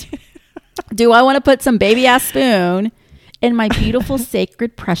honest. Do I want to put some baby ass spoon in my beautiful,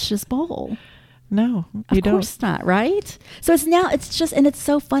 sacred, precious bowl? No, you don't. Of course not, right? So it's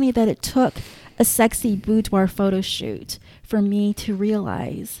so funny that it took a sexy boudoir photo shoot for me to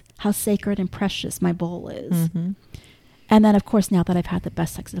realize how sacred and precious my bowl is. And then, of course, now that I've had the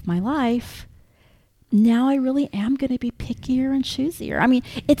best sex of my life, now I really am going to be pickier and choosier. I mean,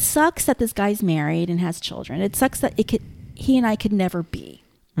 it sucks that this guy's married and has children. It sucks that he and I could never be.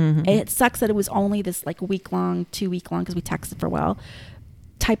 It sucks that it was only this like 2 week long, because we texted for a while,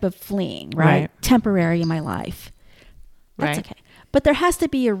 type of fleeing, right? Temporary in my life. That's okay. But there has to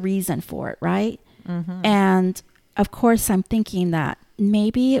be a reason for it, right? And of course, I'm thinking that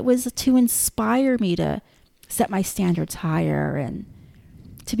maybe it was to inspire me to set my standards higher and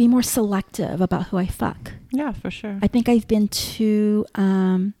to be more selective about who I fuck. Yeah, for sure. I think I've been too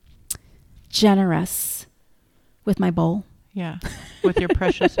generous with my bowl. Yeah, with your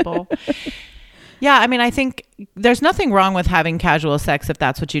precious bowl. Yeah, I mean, I think there's nothing wrong with having casual sex if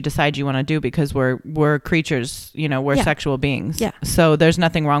that's what you decide you want to do, because we're creatures, we're sexual beings. Yeah. So there's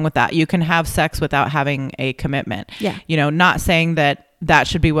nothing wrong with that. You can have sex without having a commitment. Yeah. Not saying that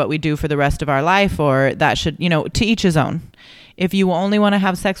should be what we do for the rest of our life, or that should, to each his own. If you only want to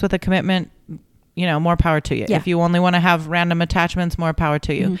have sex with a commitment, more power to you. Yeah. If you only want to have random attachments, more power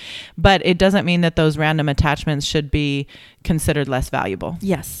to you. But it doesn't mean that those random attachments should be considered less valuable.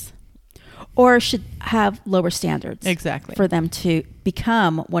 Yes. Or should have lower standards. Exactly. For them to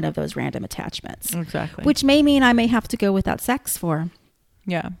become one of those random attachments. Exactly. Which may mean I may have to go without sex for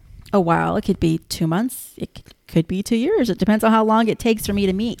a while. It could be 2 months. It could be 2 years. It depends on how long it takes for me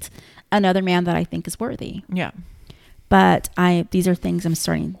to meet another man that I think is worthy. Yeah. But these are things I'm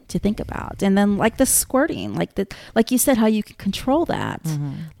starting to think about. And then like the squirting, like you said, how you can control that.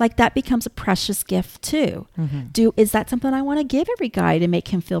 Like that becomes a precious gift too. Is that something I want to give every guy to make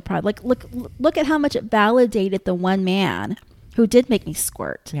him feel proud? Like look at how much it validated the one man who did make me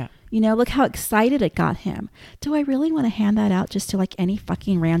squirt. Yeah. You know, look how excited it got him. Do I really want to hand that out just to like any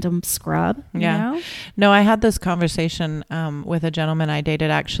fucking random scrub? You know? No, I had this conversation with a gentleman I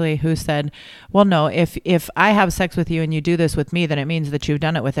dated actually who said, well, no, if I have sex with you and you do this with me, then it means that you've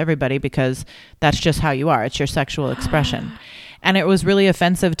done it with everybody because that's just how you are. It's your sexual expression. And it was really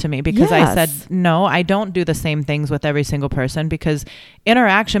offensive to me because I said, no, I don't do the same things with every single person because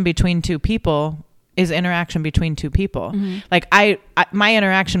interaction between two people is interaction between two people. Like my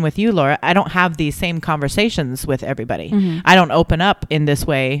interaction with you, Laura, I don't have these same conversations with everybody. I don't open up in this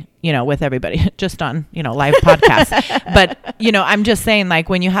way, you know, with everybody just on, you know, live podcasts. But, you know, I'm just saying like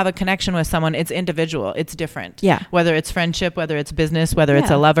when you have a connection with someone, it's individual, it's different. Yeah. Whether it's friendship, whether it's business, whether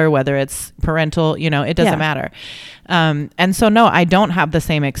it's a lover, whether it's parental, you know, it doesn't matter. And so, no, I don't have the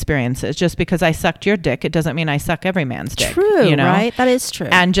same experiences. Just because I sucked your dick, it doesn't mean I suck every man's dick. True, you know? right? That is true.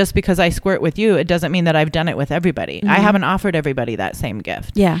 And just because I squirt with you, it doesn't mean that I've done it with everybody. I haven't offered everybody that same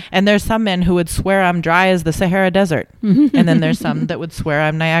gift. Yeah. And there's some men who would swear I'm dry as the Sahara Desert. And then there's some that would swear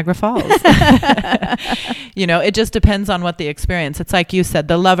I'm Niagara Falls. You know, it just depends on what the experience. It's like you said,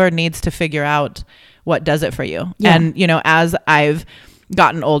 the lover needs to figure out what does it for you. Yeah. And, you know, as I've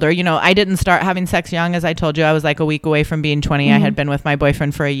gotten older, you know, I didn't start having sex young. As I told you, I was like a week away from being 20. I had been with my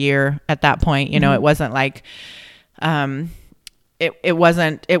boyfriend for a year at that point. You know, it wasn't like, it was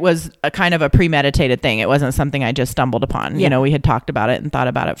a kind of a premeditated thing. It wasn't something I just stumbled upon. You know, we had talked about it and thought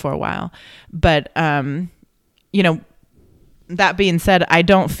about it for a while, but, you know, that being said, I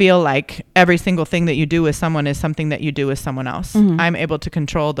don't feel like every single thing that you do with someone is something that you do with someone else. I'm able to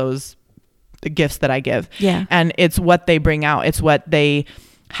control the gifts that I give. Yeah. And it's what they bring out. It's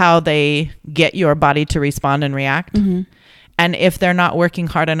how they get your body to respond and react. And if they're not working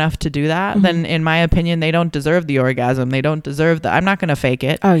hard enough to do that, then in my opinion, they don't deserve the orgasm. They don't deserve I'm not going to fake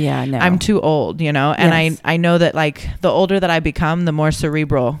it. Oh yeah, no. I'm too old, you know? And I know that like the older that I become, the more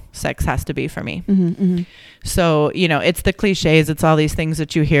cerebral sex has to be for me. So, you know, it's the cliches. It's all these things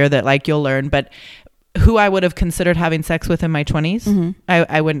that you hear that like you'll learn, but who I would have considered having sex with in my 20s,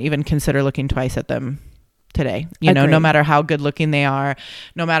 I wouldn't even consider looking twice at them today. You know, no matter how good looking they are,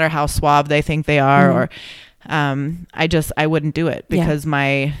 no matter how suave they think they are, or I wouldn't do it because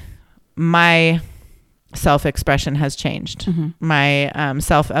my self-expression has changed. My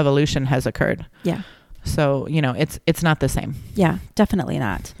self-evolution has occurred. Yeah. So, you know, it's not the same. Yeah, definitely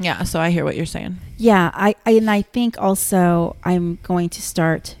not. Yeah. So I hear what you're saying. Yeah. I think also I'm going to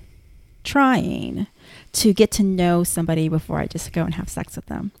start trying to get to know somebody before I just go and have sex with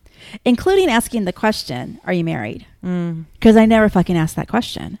them, including asking the question, are you married? Because I never fucking ask that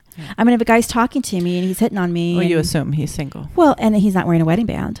question. Yeah. I mean, if a guy's talking to me and he's hitting on me. Well, you assume he's single. Well, and he's not wearing a wedding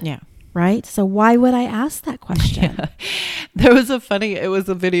band. Yeah. Right? So why would I ask that question? Yeah. It was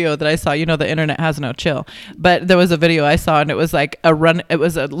a video that I saw, you know, the internet has no chill, but there was a video I saw and it was like it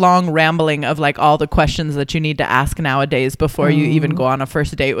was a long rambling of like all the questions that you need to ask nowadays before you even go on a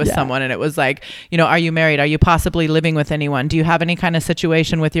first date with someone. And it was like, you know, are you married? Are you possibly living with anyone? Do you have any kind of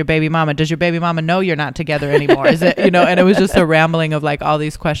situation with your baby mama? Does your baby mama know you're not together anymore? Is it, you know, and it was just a rambling of like all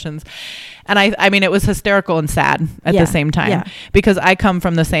these questions. And I mean, it was hysterical and sad at the same time because I come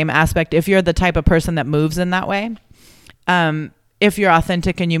from the same aspect. If you're the type of person that moves in that way, if you're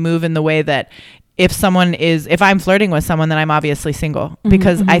authentic and you move in the way that if I'm flirting with someone, then I'm obviously single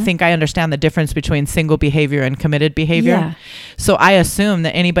because I think I understand the difference between single behavior and committed behavior. Yeah. So I assume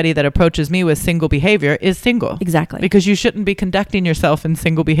that anybody that approaches me with single behavior is single. Exactly. Because you shouldn't be conducting yourself in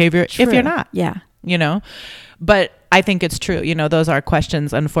single behavior if you're not. Yeah. You know, but I think it's true. You know, those are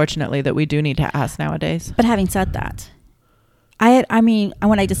questions, unfortunately, that we do need to ask nowadays. But having said that,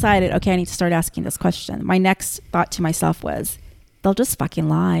 when I decided, okay, I need to start asking this question, my next thought to myself was, they'll just fucking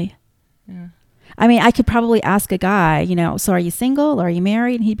lie. Yeah. I mean, I could probably ask a guy, you know, so are you single or are you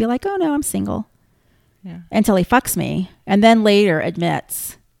married? And he'd be like, oh no, I'm single. Yeah. Until he fucks me. And then later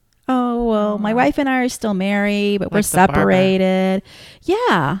admits, oh, well, my wife and I are still married, but like we're separated.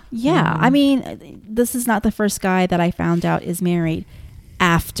 Yeah. Yeah. I mean, this is not the first guy that I found out is married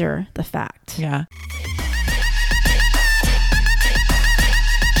after the fact. Yeah.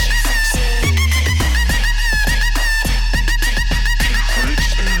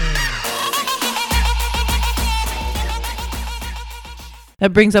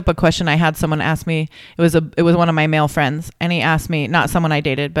 That brings up a question I had someone ask me. It was one of my male friends, and he asked me, not someone I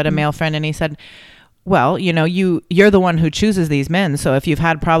dated, but a male friend, and he said, well, you know, you're the one who chooses these men. So if you've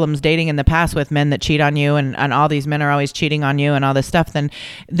had problems dating in the past with men that cheat on you, and all these men are always cheating on you and all this stuff, then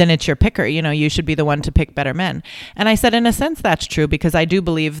it's your picker. You know, you should be the one to pick better men. And I said, in a sense, that's true, because I do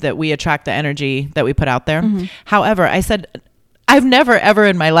believe that we attract the energy that we put out there. However, I said, I've never, ever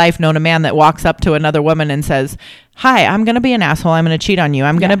in my life known a man that walks up to another woman and says, hi, I'm going to be an asshole. I'm going to cheat on you.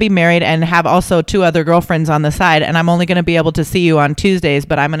 I'm going to be married and have also 2 other girlfriends on the side. And I'm only going to be able to see you on Tuesdays,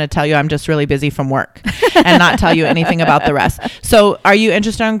 but I'm going to tell you I'm just really busy from work and not tell you anything about the rest. So are you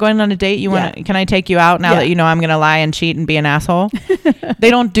interested in going on a date? Can I take you out now that you know I'm going to lie and cheat and be an asshole? They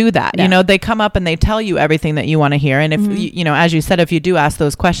don't do that. You know, they come up and they tell you everything that you want to hear. And if, you know, as you said, if you do ask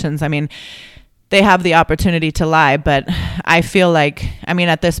those questions, I mean, they have the opportunity to lie, but I feel like, I mean,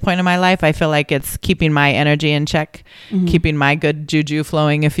 at this point in my life, I feel like it's keeping my energy in check, keeping my good juju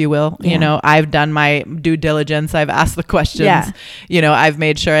flowing, if you will. You know, I've done my due diligence. I've asked the questions, you know, I've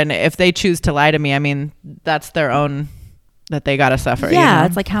made sure. And if they choose to lie to me, I mean, that's their own, that they got to suffer. Yeah. You know?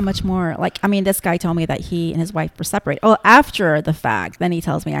 It's like, how much more, like, I mean, this guy told me that he and his wife were separated. Oh, after the fact, then he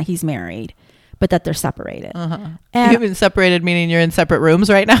tells me he's married, but that they're separated. And you've been separated, meaning you're in separate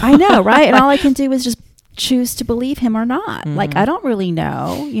rooms right now. I know, right? And all I can do is just choose to believe him or not. Like, I don't really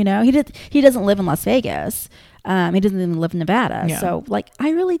know, you know, he doesn't live in Las Vegas. He doesn't even live in Nevada. Yeah. So like,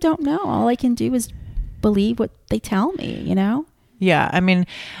 I really don't know. All I can do is believe what they tell me, you know? Yeah. I mean,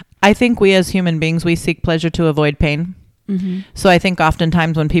 I think we as human beings, we seek pleasure to avoid pain. So I think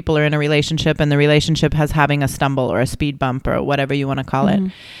oftentimes when people are in a relationship and the relationship has having a stumble or a speed bump or whatever you want to call it,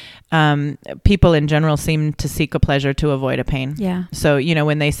 people in general seem to seek a pleasure to avoid a pain. Yeah. So, you know,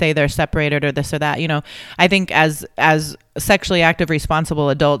 when they say they're separated or this or that, you know, I think as sexually active, responsible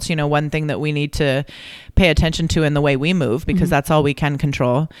adults, you know, one thing that we need to pay attention to in the way we move, because that's all we can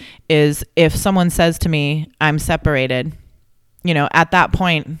control, is if someone says to me, I'm separated, you know, at that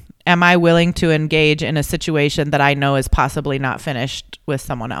point, am I willing to engage in a situation that I know is possibly not finished with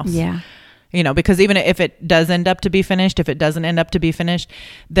someone else? Yeah. You know, because even if it does end up to be finished, if it doesn't end up to be finished,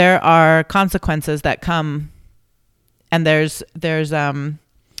 there are consequences that come, and there's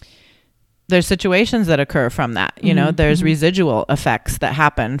situations that occur from that. You know, there's residual effects that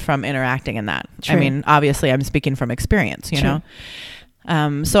happen from interacting in that. True. I mean, obviously I'm speaking from experience, you True.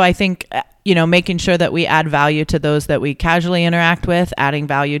 know? So I think, you know, making sure that we add value to those that we casually interact with, adding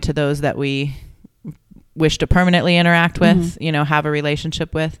value to those that we wish to permanently interact with, you know, have a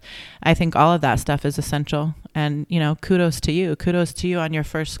relationship with. I think all of that stuff is essential. And, you know, kudos to you. Kudos to you on your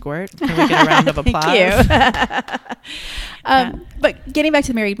first squirt. Can we get a round of applause? Thank you. But getting back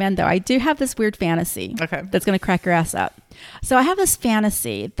to married men, though, I do have this weird fantasy that's going to crack your ass up. So I have this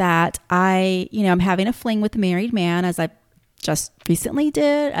fantasy that I'm having a fling with a married man, as I just recently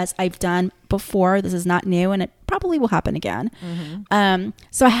did, as I've done before. This is not new, and it probably will happen again.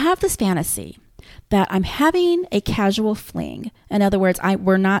 So I have this fantasy that I'm having a casual fling. In other words,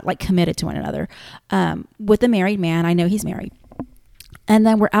 we're not like committed to one another, with a married man. I know he's married. And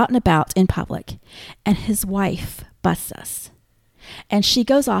then we're out and about in public, and his wife busts us, and she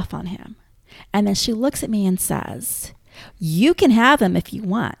goes off on him. And then she looks at me and says, you can have him if you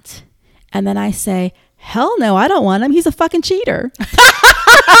want. And then I say, hell no, I don't want him. He's a fucking cheater.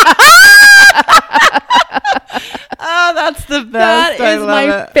 Oh, that's the best. That is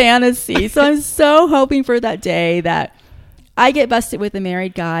my fantasy. So I'm so hoping for that day that I get busted with a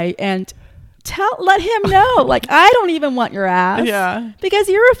married guy and let him know, like, I don't even want your ass. Yeah. Because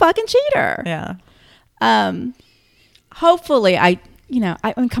you're a fucking cheater. Yeah. Hopefully I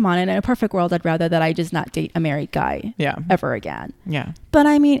mean, come on, in a perfect world, I'd rather that I just not date a married guy ever again. Yeah. But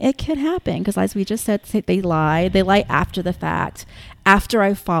I mean, it could happen because, as we just said, they lie after the fact, after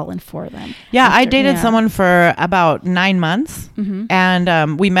I've fallen for them. Yeah. I dated someone for about 9 months,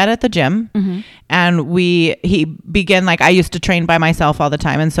 and we met at the gym, and he began, like, I used to train by myself all the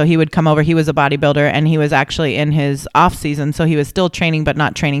time. And so he would come over. He was a bodybuilder, and he was actually in his off season. So he was still training, but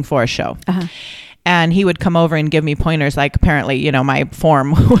not training for a show. And he would come over and give me pointers. Like, apparently, you know, my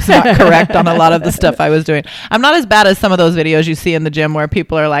form was not correct on a lot of the stuff I was doing. I'm not as bad as some of those videos you see in the gym where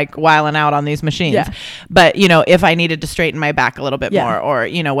people are like wiling out on these machines. Yeah. But, you know, if I needed to straighten my back a little bit more, or,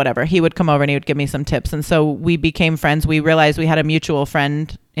 you know, whatever, he would come over and he would give me some tips. And so we became friends. We realized we had a mutual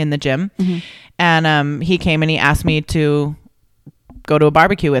friend in the gym. And he came and he asked me to go to a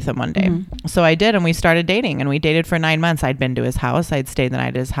barbecue with him one day. So I did, and we started dating, and we dated for 9 months. I'd been to his house. I'd stayed the night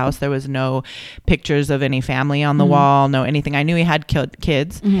at his house. There was no pictures of any family on the wall, no anything. I knew he had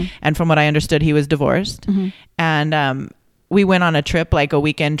kids, and from what I understood, he was divorced. And we went on a trip, like a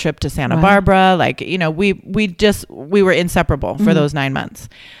weekend trip to Santa Barbara. Like, you know, we were inseparable for those 9 months.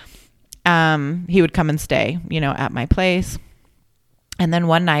 He would come and stay, you know, at my place. And then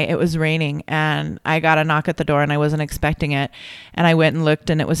one night it was raining and I got a knock at the door and I wasn't expecting it. And I went and looked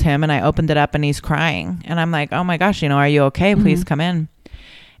and it was him, and I opened it up and he's crying. And I'm like, oh my gosh, are you okay? Please come in.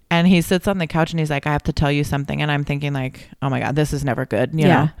 And he sits on the couch and he's like, I have to tell you something. And I'm thinking like, oh my God, this is never good, you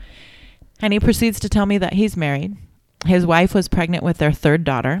know? And he proceeds to tell me that he's married. His wife was pregnant with their third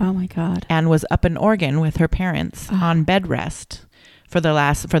daughter. Oh my God. And was up in Oregon with her parents on bed rest for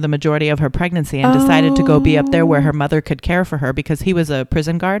the majority of her pregnancy, and decided to go be up there where her mother could care for her, because he was a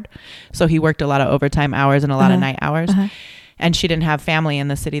prison guard. So he worked a lot of overtime hours and a lot of night hours. And she didn't have family in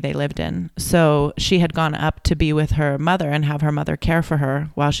the city they lived in. So she had gone up to be with her mother and have her mother care for her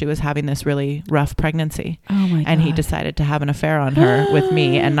while she was having this really rough pregnancy. Oh my God. And he decided to have an affair on her with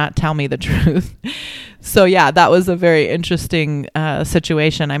me and not tell me the truth. So yeah, that was a very interesting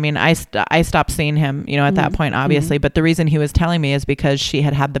situation. I mean, I stopped seeing him, at that point, obviously. But the reason he was telling me is because she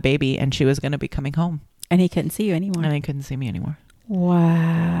had the baby and she was going to be coming home. And he couldn't see you anymore. And he couldn't see me anymore.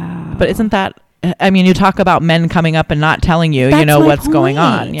 Wow. But isn't that... I mean, you talk about men coming up and not telling you, what's going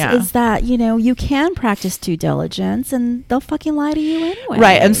on. Yeah. Is that, you can practice due diligence and they'll fucking lie to you anyway.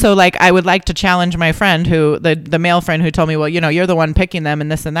 Right. And so I would like to challenge my friend the male friend who told me, well, you're the one picking them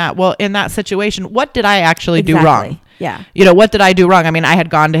and this and that. Well, in that situation, what did I actually do wrong? Yeah. What did I do wrong? I mean, I had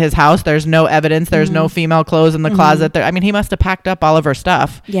gone to his house. There's no evidence. There's no female clothes in the closet there. I mean, he must have packed up all of her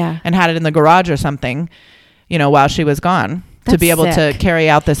stuff and had it in the garage or something, while she was gone. That's to be able sick. to carry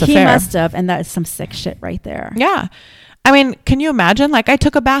out this affair. He must have, and that is some sick shit right there. Yeah. I mean, can you imagine? I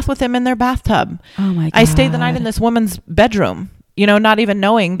took a bath with him in their bathtub. Oh my God. I stayed the night in this woman's bedroom, not even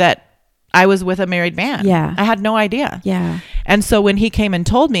knowing that I was with a married man. Yeah. I had no idea. Yeah. And so when he came and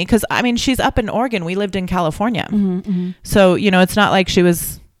told me, because I mean, she's up in Oregon. We lived in California. So, it's not like she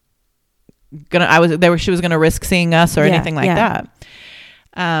was she was going to risk seeing us or anything like that.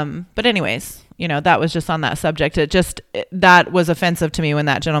 But anyways, that was just on that subject. That was offensive to me when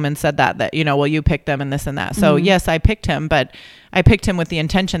that gentleman said that, well, you picked them and this and that. So yes, I picked him, but I picked him with the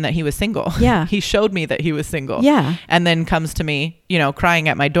intention that he was single. Yeah. He showed me that he was single. Yeah. And then comes to me, crying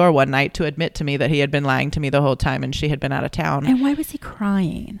at my door one night to admit to me that he had been lying to me the whole time and she had been out of town. And why was he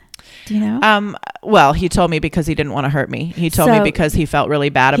crying? Do you know? Well, he told me because he didn't want to hurt me. He told me because he felt really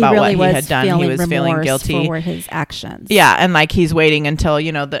bad about what he had done. He was feeling guilty for his actions. Yeah, and he's waiting until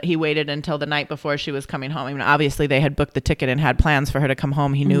he waited until the night before she was coming home. I mean, obviously they had booked the ticket and had plans for her to come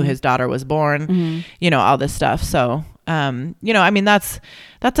home. He knew his daughter was born. All this stuff. So, I mean, that's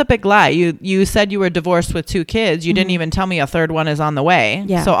a big lie. You said you were divorced with 2 kids. You didn't even tell me a third one is on the way.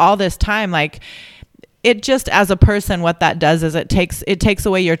 Yeah. So all this time, it just, as a person, what that does is it takes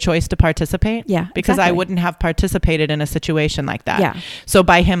away your choice to participate. Yeah, because exactly. I wouldn't have participated in a situation like that. Yeah. So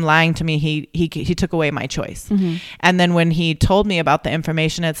by him lying to me, he took away my choice. And then when he told me about the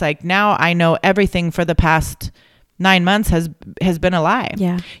information, it's now I know everything for the past 9 months has been a lie.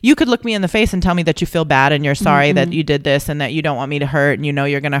 Yeah. You could look me in the face and tell me that you feel bad and you're sorry that you did this and that you don't want me to hurt and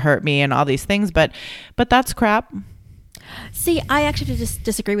you're going to hurt me and all these things, but that's crap. See, I actually just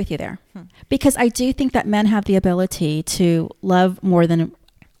disagree with you there, because I do think that men have the ability to love more than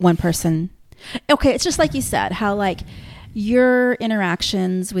one person. Okay, it's just like you said, how your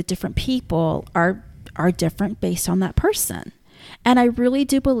interactions with different people are different based on that person. And I really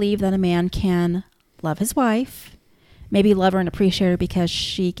do believe that a man can love his wife, maybe love her and appreciate her because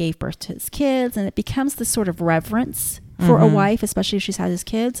she gave birth to his kids, and it becomes this sort of reverence for a wife, especially if she's had his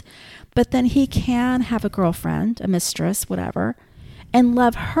kids. But then he can have a girlfriend, a mistress, whatever, and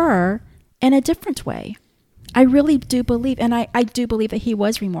love her in a different way. I really do believe, and I do believe that he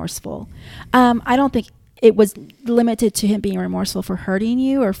was remorseful. I don't think it was limited to him being remorseful for hurting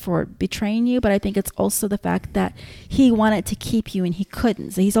you or for betraying you, but I think it's also the fact that he wanted to keep you and he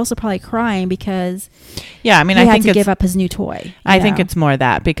couldn't. So he's also probably crying because he had to give up his new toy. I think it's more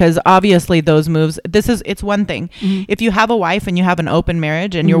that, because obviously those moves, it's one thing. If you have a wife and you have an open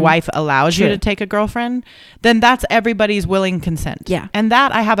marriage and your wife allows you to take a girlfriend, then that's everybody's willing consent. Yeah. And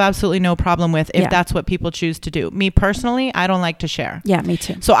that I have absolutely no problem with if that's what people choose to do. Me personally, I don't like to share. Yeah, me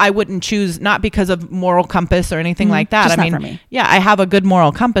too. So I wouldn't choose, not because of moral compass or anything like that. Just I mean, not for me. Yeah, I have a good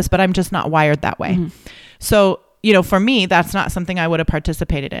moral compass, but I'm just not wired that way. So, for me, that's not something I would have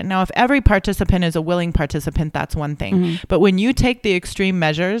participated in. Now, if every participant is a willing participant, that's one thing. But when you take the extreme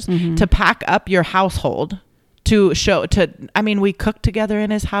measures to pack up your household we cooked together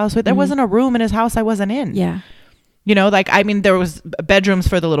in his house. There wasn't a room in his house I wasn't in. Yeah. There was bedrooms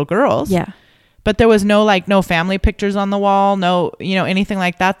for the little girls. Yeah. But there was no family pictures on the wall, no, anything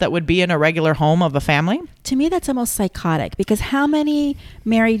like that would be in a regular home of a family. To me, that's almost psychotic, because how many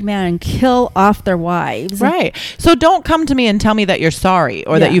married men kill off their wives? Right. So don't come to me and tell me that you're sorry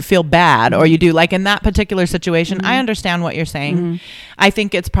or that you feel bad or you do. Like in that particular situation, I understand what you're saying. I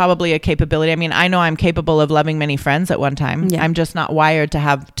think it's probably a capability. I mean, I know I'm capable of loving many friends at one time. Yeah. I'm just not wired to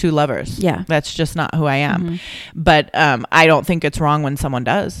have 2 lovers. Yeah. That's just not who I am. But I don't think it's wrong when someone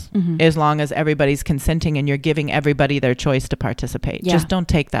does, as long as everybody's consenting and you're giving everybody their choice to participate. Just don't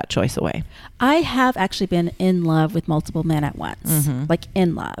take that choice away. I have actually been in love with multiple men at once, like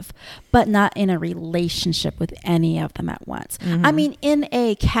in love, but not in a relationship with any of them at once. I mean, in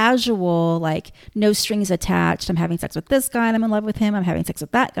a casual, like no strings attached, I'm having sex with this guy and I'm in love with him. I'm having sex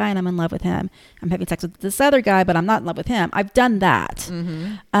with that guy and I'm in love with him. I'm having sex with this other guy, but I'm not in love with him. I've done that.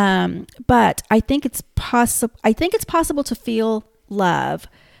 But I think it's possible. I think it's possible to feel love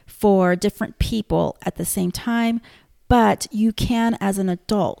for different people at the same time, but you can, as an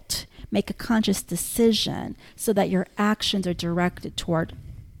adult, make a conscious decision so that your actions are directed toward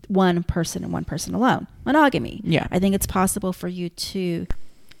one person and one person alone. Monogamy. Yeah. I think it's possible for you to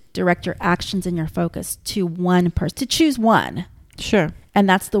direct your actions and your focus to one person, to choose one. Sure. And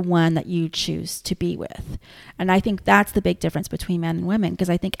that's the one that you choose to be with. And I think that's the big difference between men and women, because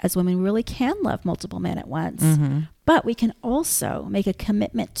I think as women, we really can love multiple men at once, but we can also make a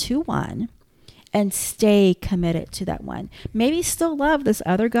commitment to one and stay committed to that one. Maybe still love this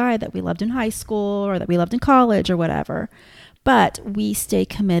other guy that we loved in high school or that we loved in college or whatever, but we stay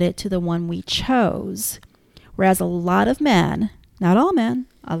committed to the one we chose. Whereas a lot of men, not all men,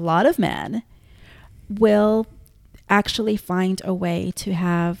 a lot of men will actually find a way to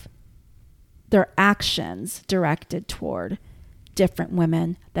have their actions directed toward different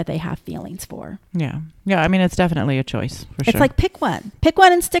women that they have feelings for. Yeah. I mean, it's definitely a choice for sure. It's like pick one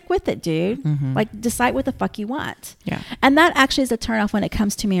and stick with it, dude. Like decide what the fuck you want. Yeah. And that actually is a turnoff when it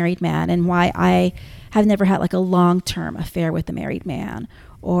comes to married men, and why I have never had like a long-term affair with a married man,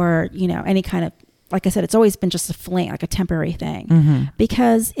 or, any kind of, like I said, it's always been just a fling, like a temporary thing,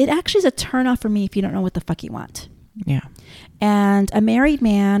 because it actually is a turnoff for me if you don't know what the fuck you want. Yeah. And a married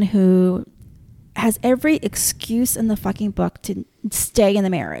man who has every excuse in the fucking book to stay in the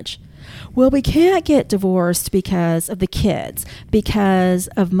marriage. Well, we can't get divorced because of the kids, because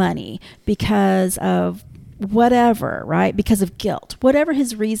of money, because of whatever, right? Because of guilt, whatever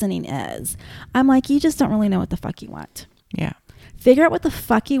his reasoning is. I'm like, you just don't really know what the fuck you want. Yeah. Figure out what the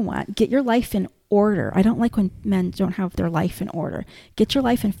fuck you want. Get your life in order. I don't like when men don't have their life in order. Get your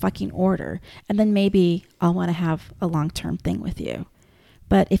life in fucking order. And then maybe I'll want to have a long-term thing with you.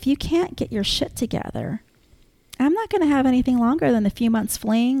 But if you can't get your shit together, I'm not going to have anything longer than a few months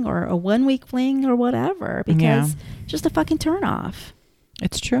fling or a 1 week fling or whatever, because it's just a fucking turn off.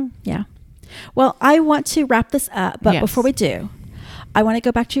 It's true. Yeah. Well, I want to wrap this up, but before we do, I want to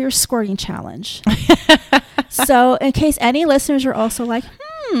go back to your squirting challenge. So in case any listeners are also like,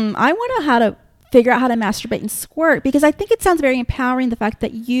 I want to know how to figure out how to masturbate and squirt, because I think it sounds very empowering, the fact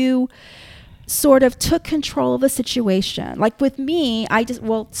that you sort of took control of a situation. Like with me,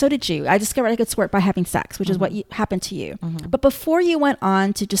 so did you. I discovered I could squirt by having sex, which is what happened to you. But before you went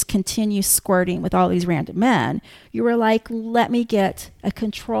on to just continue squirting with all these random men, you were like, let me get a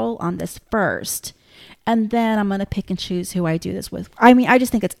control on this first, and then I'm going to pick and choose who I do this with. I mean, I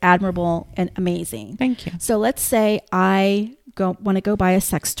just think it's admirable and amazing. Thank you. So let's say I want to go buy a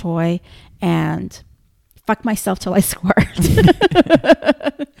sex toy and fuck myself till I squirt.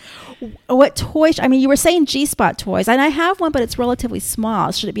 What toys? I mean, you were saying G-spot toys, and I have one, but it's relatively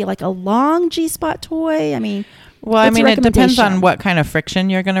small. Should it be like a long G-spot toy? I mean, well, I mean, it depends on what kind of friction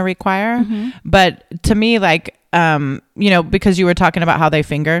you're going to require. But to me, like, because you were talking about how they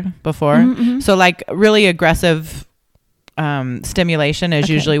finger before, so like really aggressive stimulation is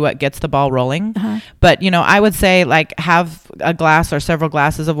usually what gets the ball rolling. But, I would say like have a glass or several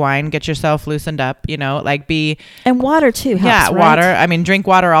glasses of wine, get yourself loosened up, and water too helps, yeah, right? Water. I mean, drink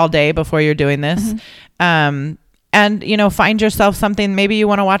water all day before you're doing this. And, find yourself something. Maybe you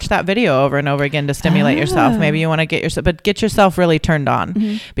want to watch that video over and over again to stimulate yourself. Maybe you want to get yourself really turned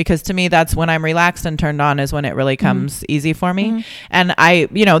on, because to me, that's when I'm relaxed and turned on is when it really comes easy for me. And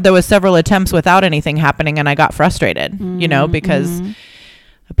there was several attempts without anything happening, and I got frustrated, because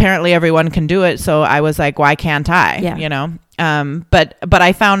apparently everyone can do it. So I was like, why can't I? But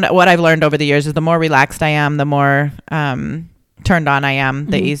I found what I've learned over the years is the more relaxed I am, the more, turned on I am,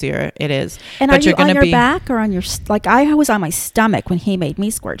 the easier it is. And but are you on your back or on your, like I was on my stomach when he made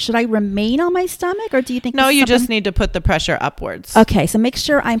me squirt. Should I remain on my stomach, or do you think? No, you just need to put the pressure upwards. Okay, so make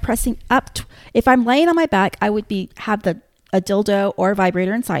sure I'm pressing up. If I'm laying on my back, I would have the a dildo or a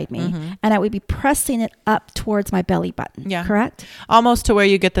vibrator inside me, and I would be pressing it up towards my belly button. Yeah. Correct? Almost to where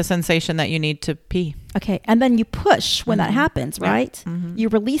you get the sensation that you need to pee. Okay. And then you push when that happens, right? You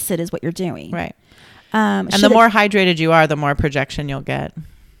release it is what you're doing. Right. And And the more hydrated you are, the more projection you'll get.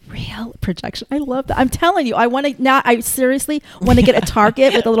 real projection. I love that. I'm telling you, I seriously want to get a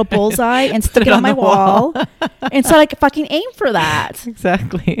target with a little bullseye and stick it on my wall. And so I can fucking aim for that.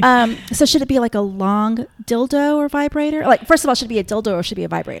 Exactly. So should it be like a long dildo or vibrator? Like, first of all, should it be a dildo or should it be a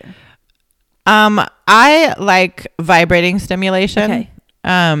vibrator? I like vibrating stimulation. Okay.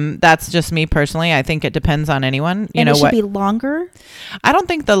 That's just me personally. I think it depends on anyone. You And know it should what? be longer. I don't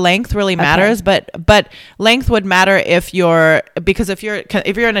think the length really matters, but length would matter if you're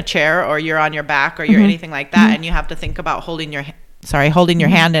in a chair or you're on your back or you're anything like that, and you have to think about holding your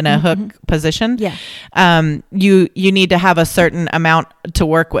hand in a hook position. Yeah. You need to have a certain amount to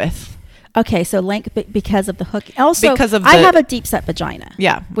work with. Okay, so length because of the hook. Also, Because of I the- have a deep set vagina.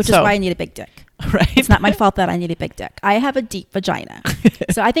 Yeah, Which is so- why I need a big dick. Right. It's not my fault that I need a big dick. I have a deep vagina.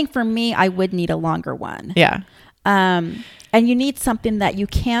 So I think for me, I would need a longer one. Yeah. And you need something that you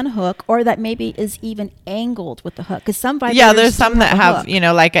can hook or that maybe is even angled with the hook. Because some vibrators There's some that a have,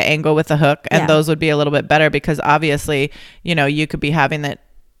 hook. like an angle with a hook, and Yeah. those would be a little bit better because obviously, you could be having that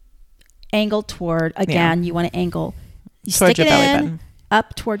Angled toward, again, you want to angle. You Towards stick your it belly in, button.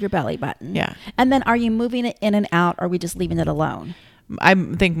 up toward your belly button. Yeah. And then are you moving it in and out or are we just leaving it alone? I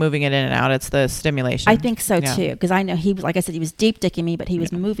think moving it in and out, it's the stimulation. I think so Yeah. too, because I know he was, like I said, he was deep dicking me, but he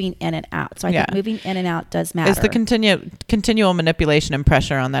was moving in and out. So I think moving in and out does matter. It's the continual manipulation and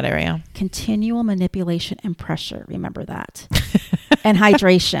pressure on that area. Continual manipulation and pressure. Remember that. And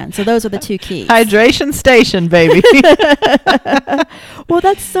hydration. So those are the two keys. Hydration station, baby. Well,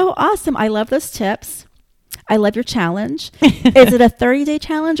 that's so awesome. I love those tips. I love your challenge. Is it a 30-day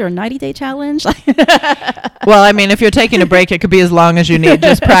challenge or a 90-day challenge? Well, I mean, if you're taking a break, it could be as long as you need.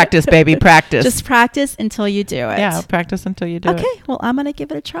 Just practice, baby. Practice. Just practice until you do it. Yeah, practice until you do it. Okay, well, I'm going to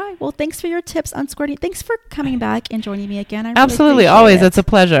give it a try. Well, thanks for your tips on squirting. Thanks for coming back and joining me again. I really Absolutely. appreciate Always. it. It's a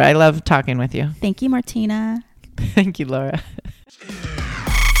pleasure. I love talking with you. Thank you, Martina. Thank you, Laura.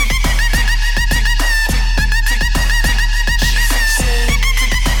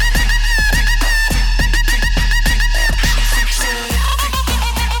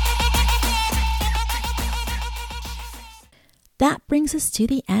 That brings us to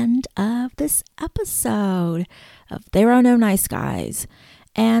the end of this episode of There Are No Nice Guys.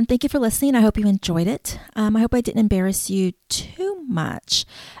 And thank you for listening. I hope you enjoyed it. I hope I didn't embarrass you too much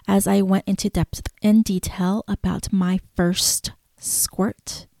as I went into depth and detail about my first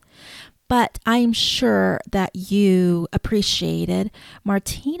squirt. But I'm sure that you appreciated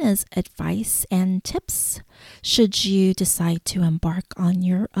Martina's advice and tips should you decide to embark on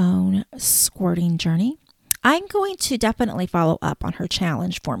your own squirting journey. I'm going to definitely follow up on her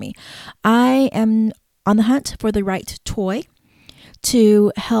challenge for me. I am on the hunt for the right toy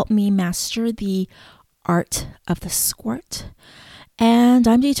to help me master the art of the squirt. And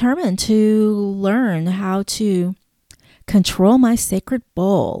I'm determined to learn how to control my sacred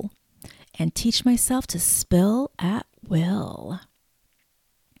bowl and teach myself to spill at will.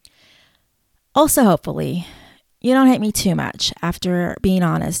 Also, hopefully, you don't hate me too much after being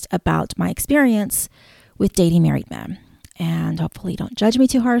honest about my experience with dating married men. And hopefully don't judge me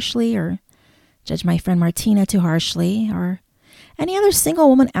too harshly or judge my friend Martina too harshly or any other single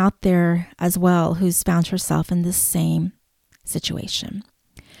woman out there as well who's found herself in this same situation.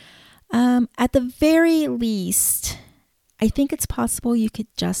 At the very least, I think it's possible you could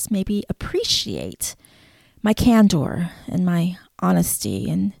just maybe appreciate my candor and my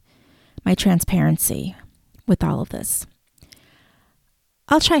honesty and my transparency with all of this.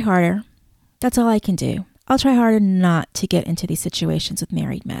 I'll try harder. That's all I can do. I'll try harder not to get into these situations with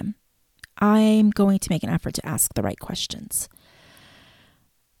married men. I'm going to make an effort to ask the right questions.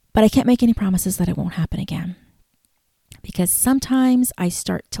 But I can't make any promises that it won't happen again. Because sometimes I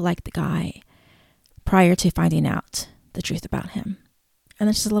start to like the guy prior to finding out the truth about him. And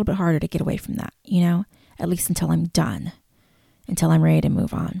it's just a little bit harder to get away from that, at least until I'm done, until I'm ready to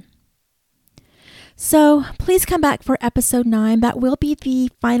move on. So please come back for episode 9. That will be the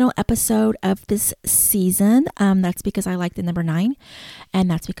final episode of this season. That's because I like the number 9. And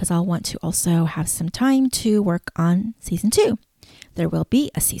that's because I'll want to also have some time to work on season 2. There will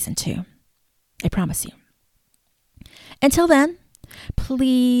be a season 2. I promise you. Until then,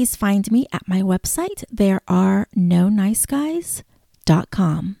 please find me at my website.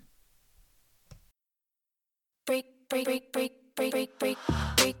 ThereAreNoNiceGuys.com. Break, break, break, break, break, break, break,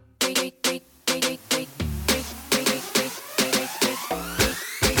 break, break, break, break.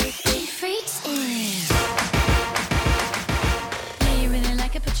 She freaks in.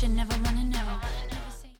 never running